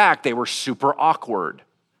came back, they were super awkward.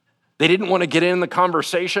 They didn't want to get in the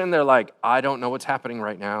conversation. They're like, I don't know what's happening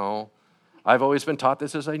right now. I've always been taught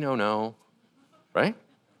this is a no-no, right?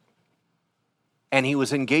 And he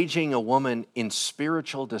was engaging a woman in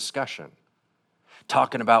spiritual discussion,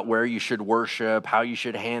 talking about where you should worship, how you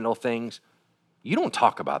should handle things. You don't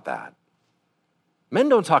talk about that. Men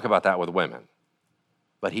don't talk about that with women,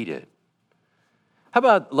 but he did. How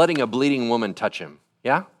about letting a bleeding woman touch him?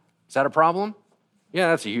 Yeah? Is that a problem? Yeah,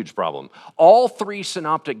 that's a huge problem. All three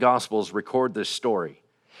synoptic gospels record this story.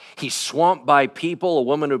 He's swamped by people. A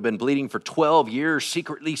woman who'd been bleeding for 12 years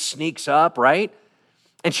secretly sneaks up, right?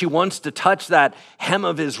 And she wants to touch that hem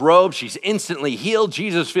of his robe. She's instantly healed.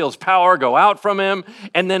 Jesus feels power go out from him.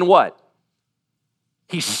 And then what?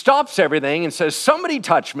 He stops everything and says, somebody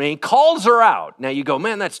touch me, calls her out. Now you go,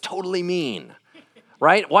 man, that's totally mean,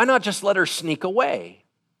 right? Why not just let her sneak away?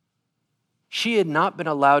 She had not been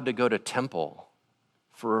allowed to go to temple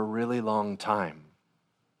for a really long time.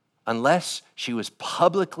 Unless she was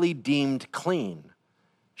publicly deemed clean,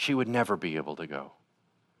 she would never be able to go.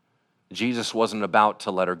 Jesus wasn't about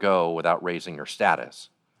to let her go without raising her status.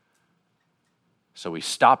 So he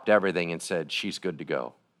stopped everything and said, she's good to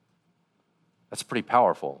go. That's pretty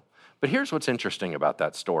powerful. But here's what's interesting about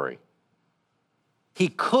that story. He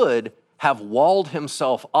could have walled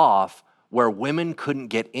himself off where women couldn't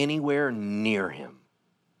get anywhere near him.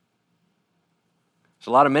 There's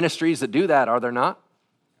a lot of ministries that do that, are there not?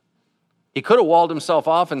 He could have walled himself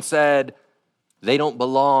off and said, they don't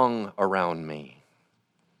belong around me.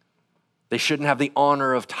 They shouldn't have the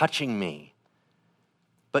honor of touching me.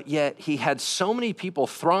 But yet he had so many people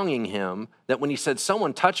thronging him that when he said,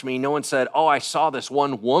 someone touch me, no one said, oh, I saw this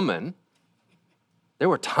one woman. There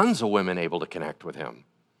were tons of women able to connect with him.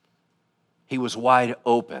 He was wide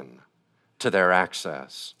open to their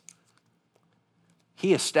access.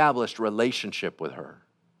 He established relationship with her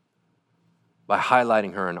by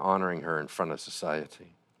highlighting her and honoring her in front of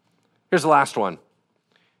society. Here's the last one.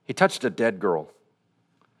 He touched a dead girl.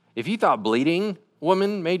 If you thought bleeding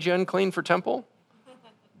woman made you unclean for temple,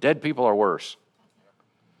 dead people are worse.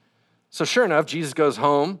 So sure enough, Jesus goes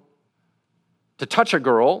home to touch a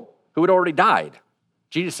girl who had already died.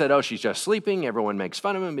 Jesus said, oh, she's just sleeping. Everyone makes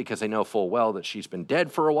fun of him because they know full well that she's been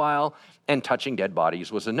dead for a while, and touching dead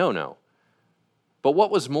bodies was a no-no. But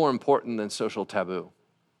what was more important than social taboo?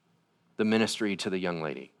 The ministry to the young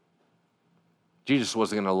lady. Jesus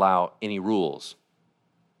wasn't going to allow any rules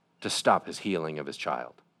to stop his healing of his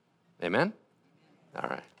child. Amen? All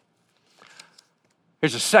right.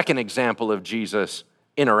 Here's a second example of Jesus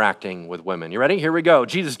interacting with women. You ready? Here we go.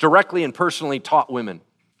 Jesus directly and personally taught women.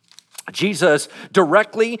 Jesus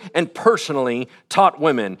directly and personally taught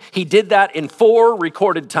women. He did that in 4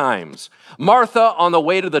 recorded times. Martha on the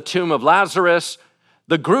way to the tomb of Lazarus,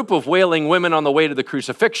 the group of wailing women on the way to the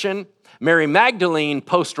crucifixion, Mary Magdalene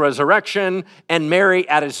post-resurrection, and Mary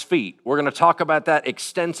at his feet. We're going to talk about that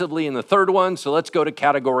extensively in the third one, so let's go to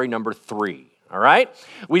category number 3, all right?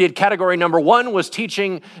 We did category number 1 was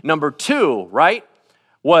teaching. Number 2, right,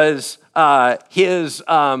 was his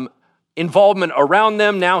involvement around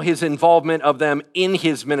them, now his involvement of them in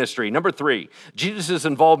his ministry. Number 3, Jesus'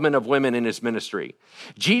 involvement of women in his ministry.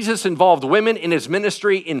 Jesus involved women in his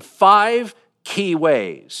ministry in 5 key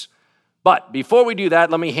ways. But before we do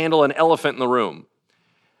that, let me handle an elephant in the room.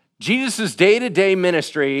 Jesus' day-to-day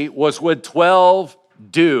ministry was with 12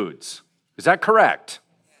 dudes. Is that correct?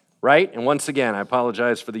 Right? And once again, I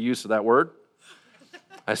apologize for the use of that word.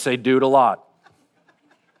 I say dude a lot.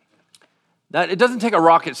 That it doesn't take a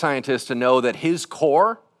rocket scientist to know that his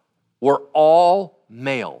core were all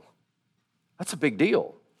male. That's a big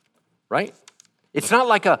deal, right? It's not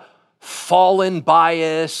like a fallen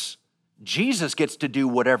bias. Jesus gets to do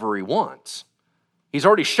whatever he wants. He's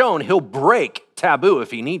already shown he'll break taboo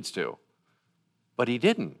if he needs to, but he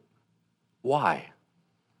didn't. Why?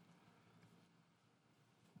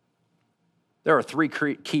 There are 3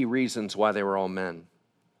 key reasons why they were all men.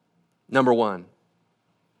 Number 1,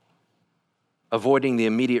 avoiding the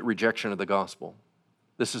immediate rejection of the gospel.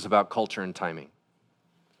 This is about culture and timing.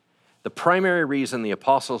 The primary reason the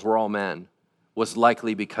apostles were all men was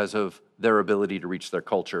likely because of their ability to reach their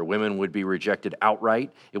culture. Women would be rejected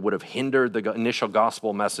outright. It would have hindered the initial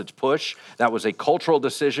gospel message push. That was a cultural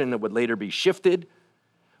decision that would later be shifted.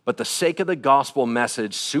 But the sake of the gospel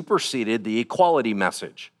message superseded the equality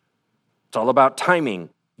message. It's all about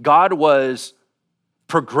timing. God was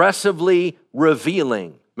progressively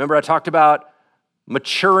revealing. Remember I talked about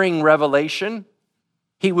maturing revelation.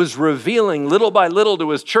 He was revealing little by little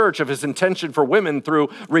to his church of his intention for women through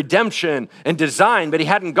redemption and design, but he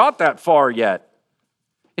hadn't got that far yet.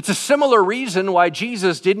 It's a similar reason why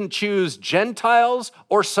Jesus didn't choose Gentiles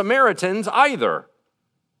or Samaritans either.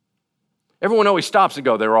 Everyone always stops and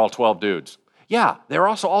go, they were all 12 dudes. Yeah, they were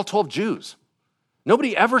also all 12 Jews.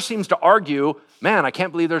 Nobody ever seems to argue, man, I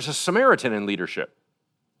can't believe there's a Samaritan in leadership.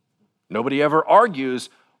 Nobody ever argues,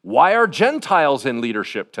 why are Gentiles in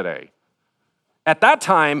leadership today? At that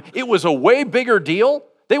time, it was a way bigger deal.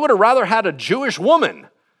 They would have rather had a Jewish woman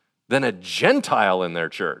than a Gentile in their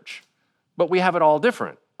church. But we have it all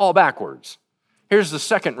different, all backwards. Here's the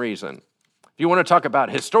second reason. If you want to talk about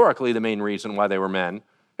historically the main reason why they were men,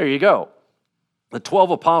 here you go. The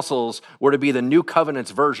 12 apostles were to be the new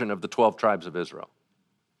covenant's version of the 12 tribes of Israel.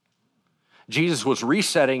 Jesus was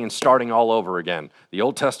resetting and starting all over again. The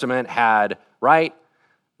Old Testament had, right,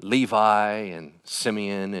 Levi and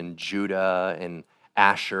Simeon and Judah and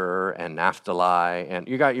Asher and Naphtali. And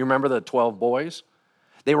you remember the 12 boys?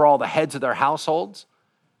 They were all the heads of their households.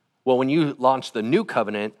 Well, when you launched the new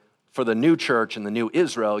covenant for the new church and the new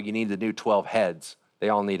Israel, you needed the new 12 heads. They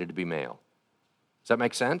all needed to be male. Does that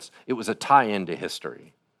make sense? It was a tie-in to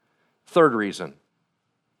history. Third reason,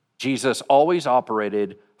 Jesus always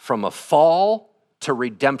operated from a fall to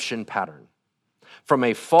redemption pattern. From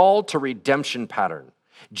a fall to redemption pattern.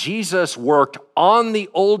 Jesus worked on the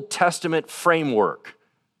Old Testament framework.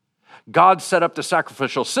 God set up the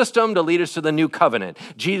sacrificial system to lead us to the new covenant.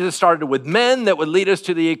 Jesus started with men that would lead us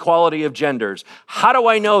to the equality of genders. How do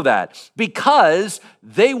I know that? Because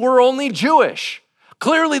they were only Jewish.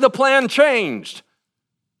 Clearly the plan changed.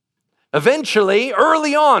 Eventually,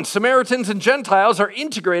 early on, Samaritans and Gentiles are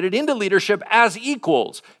integrated into leadership as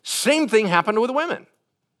equals. Same thing happened with women.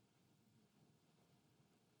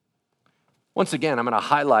 Once again, I'm going to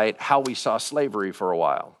highlight how we saw slavery for a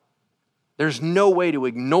while. There's no way to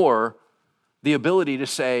ignore the ability to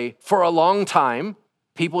say, for a long time,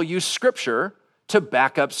 people used Scripture to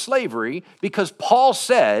back up slavery because Paul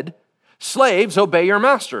said, slaves, obey your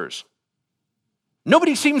masters.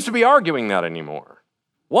 Nobody seems to be arguing that anymore.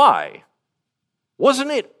 Why? Wasn't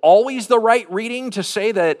it always the right reading to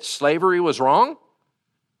say that slavery was wrong?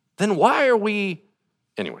 Then why are we...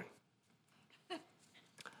 Anyway,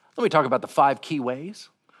 let me talk about the 5 key ways.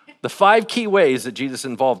 The 5 key ways that Jesus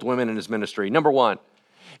involved women in his ministry. Number 1,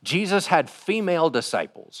 Jesus had female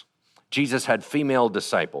disciples. Jesus had female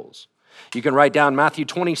disciples. You can write down Matthew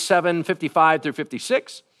 27, 55 through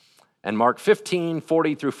 56, and Mark 15,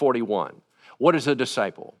 40 through 41. What is a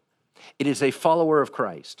disciple? It is a follower of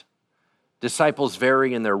Christ. Disciples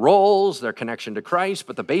vary in their roles, their connection to Christ,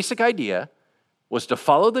 but the basic idea was to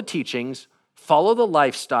follow the teachings, follow the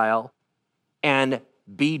lifestyle, and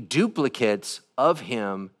be duplicates of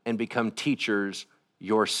him and become teachers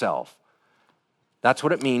yourself. That's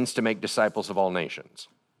what it means to make disciples of all nations.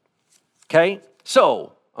 Okay?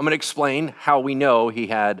 So, I'm going to explain how we know he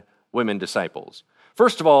had women disciples.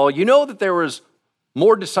 First of all, you know that there was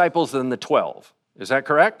more disciples than the 12. Is that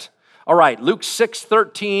correct? All right, Luke 6,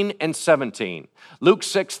 13 and 17. Luke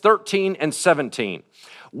 6, 13 and 17.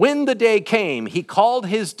 When the day came, he called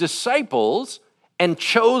his disciples and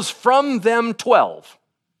chose from them 12.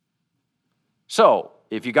 So,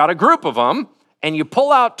 if you got a group of them and you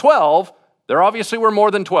pull out 12, there obviously were more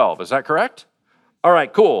than 12. Is that correct? All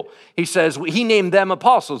right, cool. He says he named them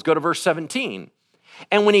apostles. Go to verse 17.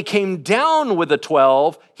 And when he came down with the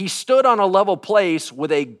 12, he stood on a level place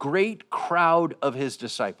with a great crowd of his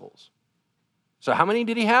disciples. So how many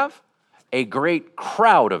did he have? A great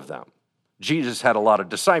crowd of them. Jesus had a lot of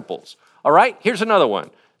disciples. All right, here's another one.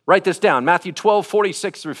 Write this down. Matthew 12,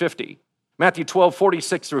 46 through 50. Matthew 12,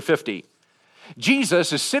 46 through 50.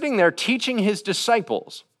 Jesus is sitting there teaching his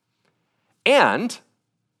disciples, and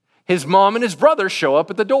his mom and his brother show up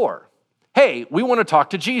at the door. Hey, we want to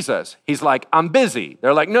talk to Jesus. He's like, I'm busy.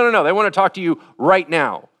 They're like, no, they want to talk to you right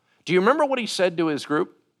now. Do you remember what he said to his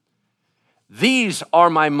group? These are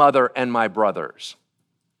my mother and my brothers.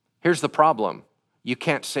 Here's the problem. You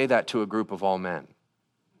can't say that to a group of all men.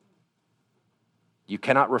 You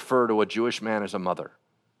cannot refer to a Jewish man as a mother.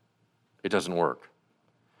 It doesn't work.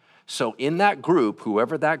 So in that group,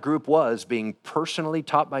 whoever that group was being personally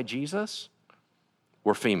taught by Jesus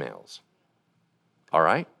were females. All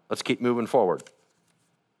right? Let's keep moving forward.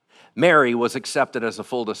 Mary was accepted as a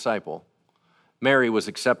full disciple. Mary was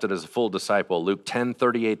accepted as a full disciple. Luke 10,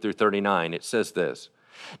 38 through 39, it says this.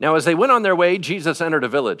 Now, as they went on their way, Jesus entered a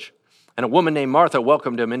village, and a woman named Martha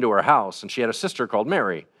welcomed him into her house, and she had a sister called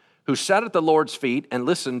Mary, who sat at the Lord's feet and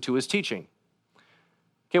listened to his teaching.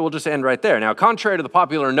 Okay, we'll just end right there. Now, contrary to the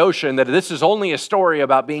popular notion that this is only a story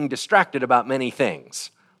about being distracted about many things,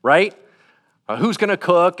 right? Who's going to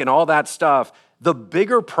cook and all that stuff. The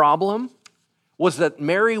bigger problem was that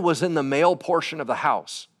Mary was in the male portion of the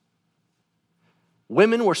house.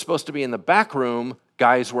 Women were supposed to be in the back room,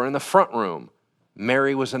 guys were in the front room.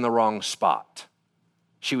 Mary was in the wrong spot.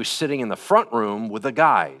 She was sitting in the front room with the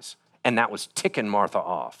guys, and that was ticking Martha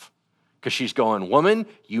off because she's going, woman,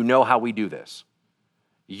 you know how we do this.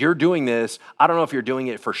 You're doing this. I don't know if you're doing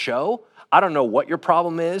it for show. I don't know what your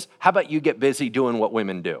problem is. How about you get busy doing what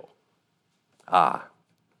women do?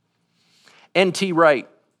 N.T. Wright.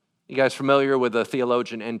 You guys familiar with the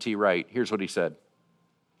theologian N.T. Wright? Here's what he said.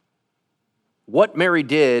 What Mary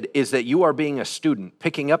did is that you are being a student,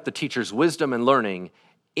 picking up the teacher's wisdom and learning.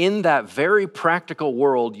 In that very practical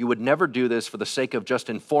world, you would never do this for the sake of just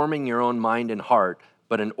informing your own mind and heart,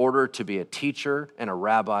 but in order to be a teacher and a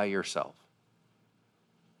rabbi yourself.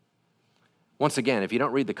 Once again, if you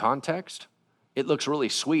don't read the context, it looks really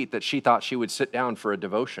sweet that she thought she would sit down for a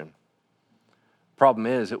devotion. Problem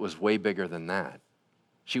is, it was way bigger than that.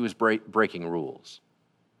 She was breaking rules.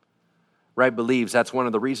 Wright believes that's one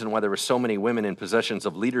of the reasons why there were so many women in positions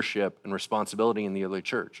of leadership and responsibility in the early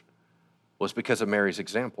church, was because of Mary's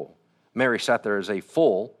example. Mary sat there as a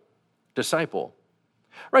full disciple.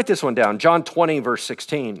 Write this one down, John 20, verse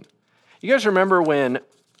 16. You guys remember when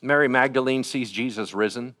Mary Magdalene sees Jesus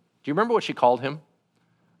risen? Do you remember what she called him?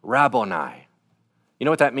 Rabboni. You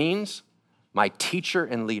know what that means? My teacher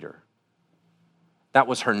and leader. That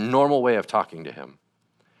was her normal way of talking to him.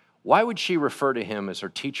 Why would she refer to him as her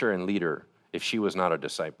teacher and leader if she was not a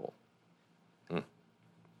disciple?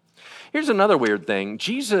 Here's another weird thing.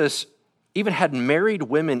 Jesus even had married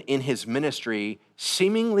women in his ministry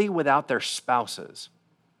seemingly without their spouses.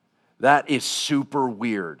 That is super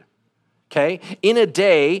weird, okay? In a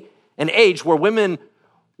day, an age where women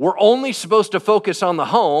were only supposed to focus on the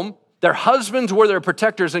home, their husbands were their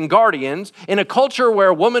protectors and guardians, in a culture where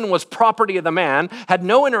a woman was property of the man, had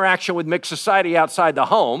no interaction with mixed society outside the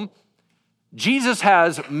home, Jesus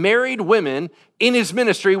has married women in his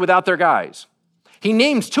ministry without their guys. He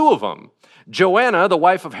names two of them, Joanna, the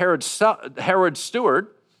wife of Herod's steward,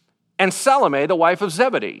 and Salome, the wife of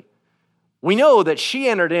Zebedee. We know that she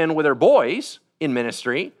entered in with her boys in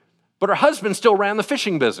ministry, but her husband still ran the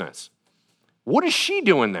fishing business. What is she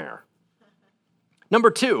doing there?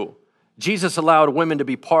 Number two, Jesus allowed women to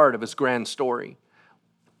be part of his grand story.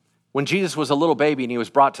 When Jesus was a little baby and he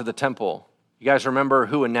was brought to the temple, you guys remember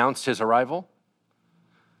who announced his arrival?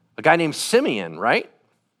 A guy named Simeon, right?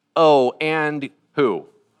 Oh, and who?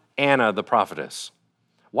 Anna the prophetess.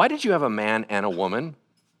 Why did you have a man and a woman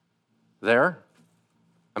there?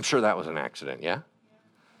 I'm sure that was an accident, yeah?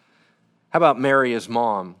 How about Mary, his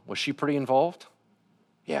mom? Was she pretty involved?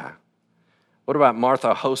 Yeah. What about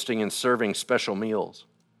Martha hosting and serving special meals?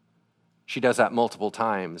 She does that multiple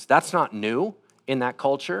times. That's not new in that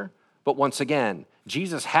culture, but once again,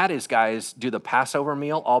 Jesus had his guys do the Passover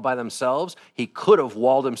meal all by themselves. He could have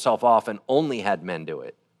walled himself off and only had men do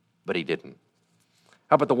it, but he didn't.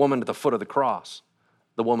 How about the woman at the foot of the cross,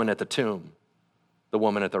 the woman at the tomb, the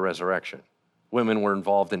woman at the resurrection? Women were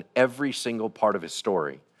involved in every single part of his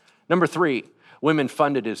story. Number three, women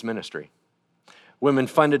funded his ministry. Women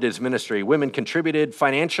funded his ministry. Women contributed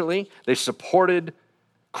financially. They supported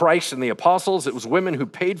Christ and the apostles. It was women who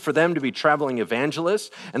paid for them to be traveling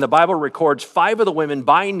evangelists. And the Bible records 5 of the women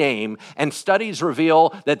by name, and studies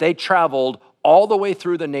reveal that they traveled all the way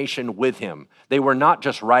through the nation with him. They were not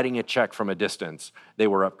just writing a check from a distance. They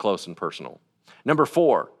were up close and personal. Number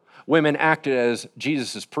 4, women acted as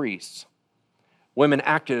Jesus' priests. Women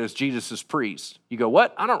acted as Jesus' priests. You go,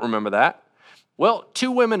 what? I don't remember that. Well,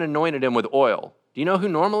 2 women anointed him with oil. Do you know who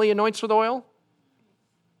normally anoints with oil?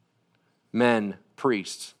 Men,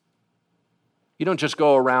 priests. You don't just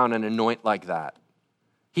go around and anoint like that.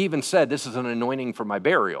 He even said, this is an anointing for my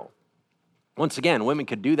burial. Once again, women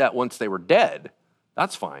could do that once they were dead.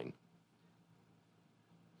 That's fine.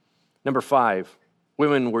 Number 5,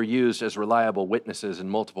 women were used as reliable witnesses in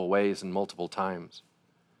multiple ways and multiple times.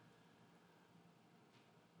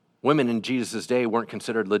 Women in Jesus' day weren't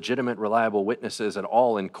considered legitimate, reliable witnesses at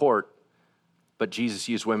all in court, but Jesus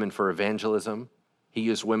used women for evangelism. He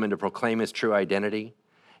used women to proclaim his true identity.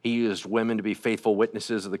 He used women to be faithful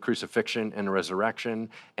witnesses of the crucifixion and resurrection,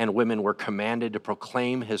 and women were commanded to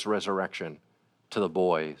proclaim his resurrection to the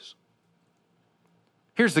boys.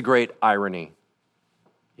 Here's the great irony,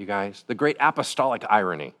 you guys, the great apostolic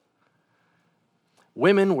irony.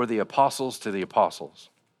 Women were the apostles to the apostles.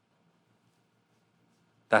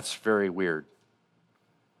 That's very weird.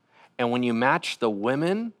 And when you match the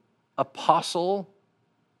women apostle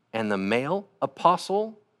and the male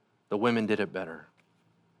apostle, The women did it better.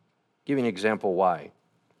 Give you an example why,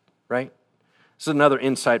 right? This is another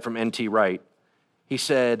insight from N.T. Wright. He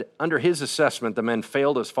said, under his assessment, the men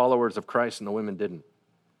failed as followers of Christ and the women didn't.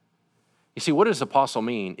 You see, what does apostle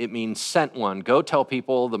mean? It means sent one. Go tell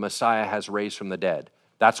people the Messiah has raised from the dead.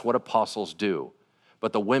 That's what apostles do.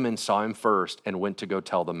 But the women saw him first and went to go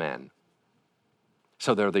tell the men.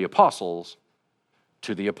 So they're the apostles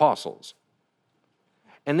to the apostles.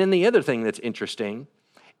 And then the other thing that's interesting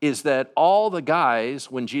is that all the guys,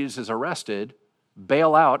 when Jesus is arrested,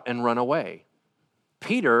 bail out and run away.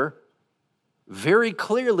 Peter very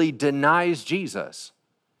clearly denies Jesus.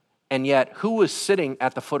 And yet, who was sitting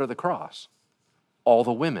at the foot of the cross? All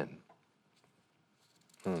the women.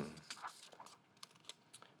 But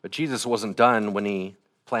Jesus wasn't done when he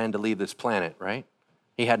planned to leave this planet, right?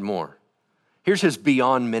 He had more. Here's his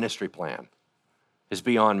beyond ministry plan. His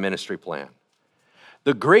beyond ministry plan.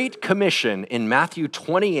 The Great Commission in Matthew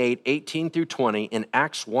 28, 18 through 20, and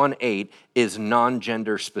Acts 1, 8 is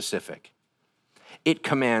non-gender specific. It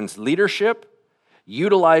commands leadership,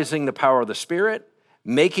 utilizing the power of the Spirit,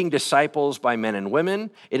 making disciples by men and women.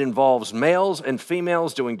 It involves males and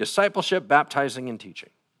females doing discipleship, baptizing, and teaching.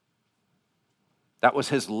 That was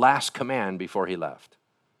his last command before he left.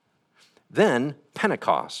 Then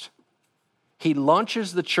Pentecost. He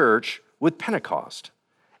launches the church with Pentecost,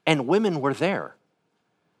 and women were there.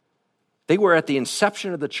 They were at the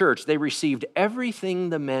inception of the church. They received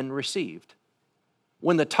everything the men received.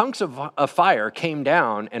 When the tongues of fire came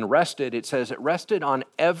down and rested, it says it rested on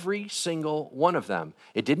every single one of them.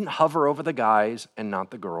 It didn't hover over the guys and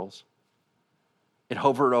not the girls. It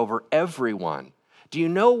hovered over everyone. Do you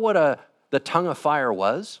know what the tongue of fire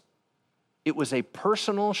was? It was a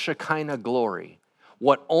personal Shekinah glory,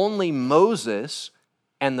 what only Moses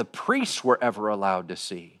and the priests were ever allowed to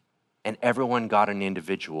see, and everyone got an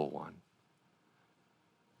individual one.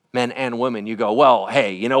 Men and women, you go, well,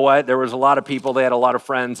 hey, you know what? There was a lot of people, they had a lot of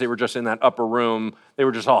friends, they were just in that upper room, they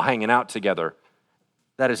were just all hanging out together.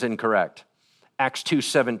 That is incorrect. Acts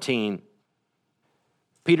 2:17,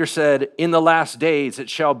 Peter said, in the last days it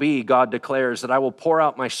shall be, God declares, that I will pour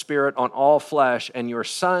out my Spirit on all flesh, and your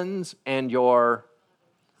sons and your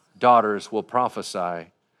daughters will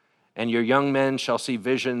prophesy, and your young men shall see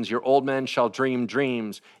visions, your old men shall dream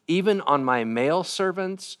dreams, even on my male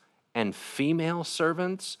servants and female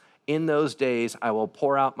servants, in those days I will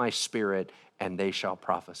pour out my Spirit, and they shall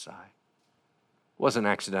prophesy. It wasn't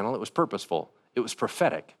accidental, it was purposeful. It was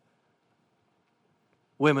prophetic.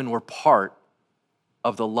 Women were part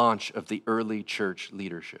of the launch of the early church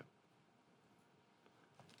leadership.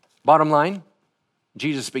 Bottom line,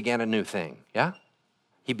 Jesus began a new thing, yeah?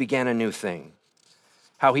 He began a new thing.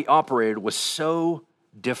 How he operated was so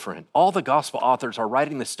different. All the gospel authors are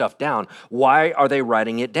writing this stuff down. Why are they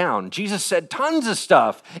writing it down? Jesus said tons of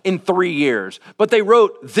stuff in 3 years, but they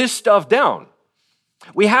wrote this stuff down.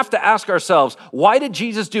 We have to ask ourselves, why did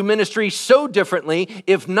Jesus do ministry so differently,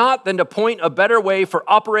 if not than to point a better way for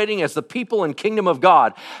operating as the people and kingdom of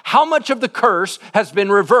God? How much of the curse has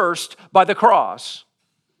been reversed by the cross?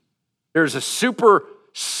 There's a super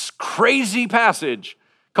crazy passage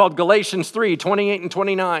called Galatians 3, 28 and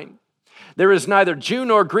 29. There is neither Jew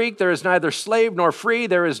nor Greek, there is neither slave nor free,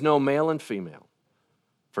 there is no male and female.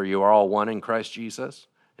 For you are all one in Christ Jesus.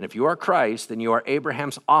 And if you are Christ, then you are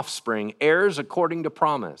Abraham's offspring, heirs according to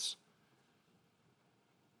promise.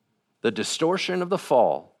 The distortion of the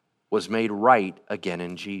fall was made right again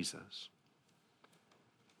in Jesus.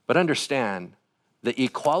 But understand, the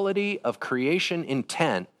equality of creation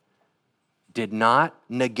intent did not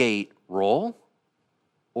negate role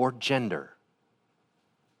or gender.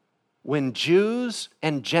 When Jews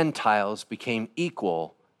and Gentiles became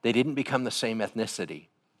equal, they didn't become the same ethnicity.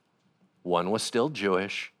 One was still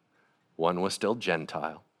Jewish, one was still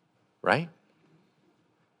Gentile, right?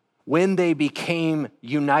 When they became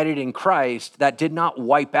united in Christ, that did not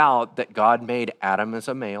wipe out that God made Adam as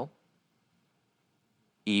a male,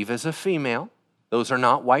 Eve as a female. Those are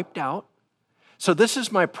not wiped out. So this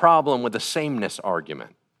is my problem with the sameness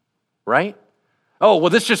argument, right? Oh,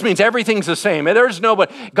 well, this just means everything's the same. There's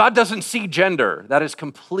nobody. God doesn't see gender. That is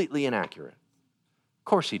completely inaccurate. Of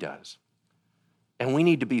course he does. And we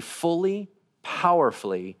need to be fully,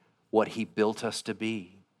 powerfully what he built us to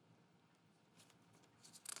be.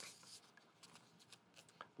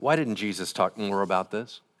 Why didn't Jesus talk more about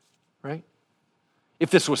this, right?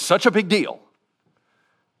 If this was such a big deal,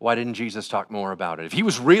 why didn't Jesus talk more about it? If he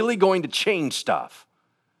was really going to change stuff,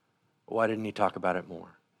 why didn't he talk about it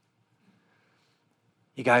more?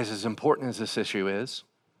 You guys, as important as this issue is,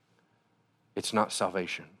 it's not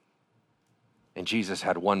salvation. And Jesus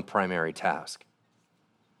had one primary task.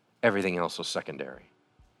 Everything else was secondary.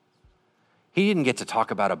 He didn't get to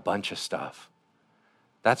talk about a bunch of stuff.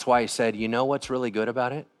 That's why he said, you know what's really good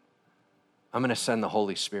about it? I'm gonna send the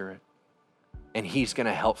Holy Spirit, and he's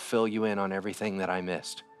gonna help fill you in on everything that I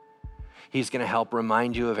missed. He's gonna help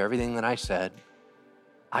remind you of everything that I said.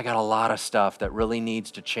 I got a lot of stuff that really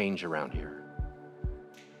needs to change around here.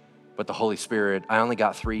 But the Holy Spirit, I only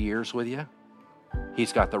got 3 years with you.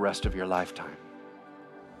 He's got the rest of your lifetime,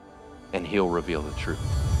 and he'll reveal the truth.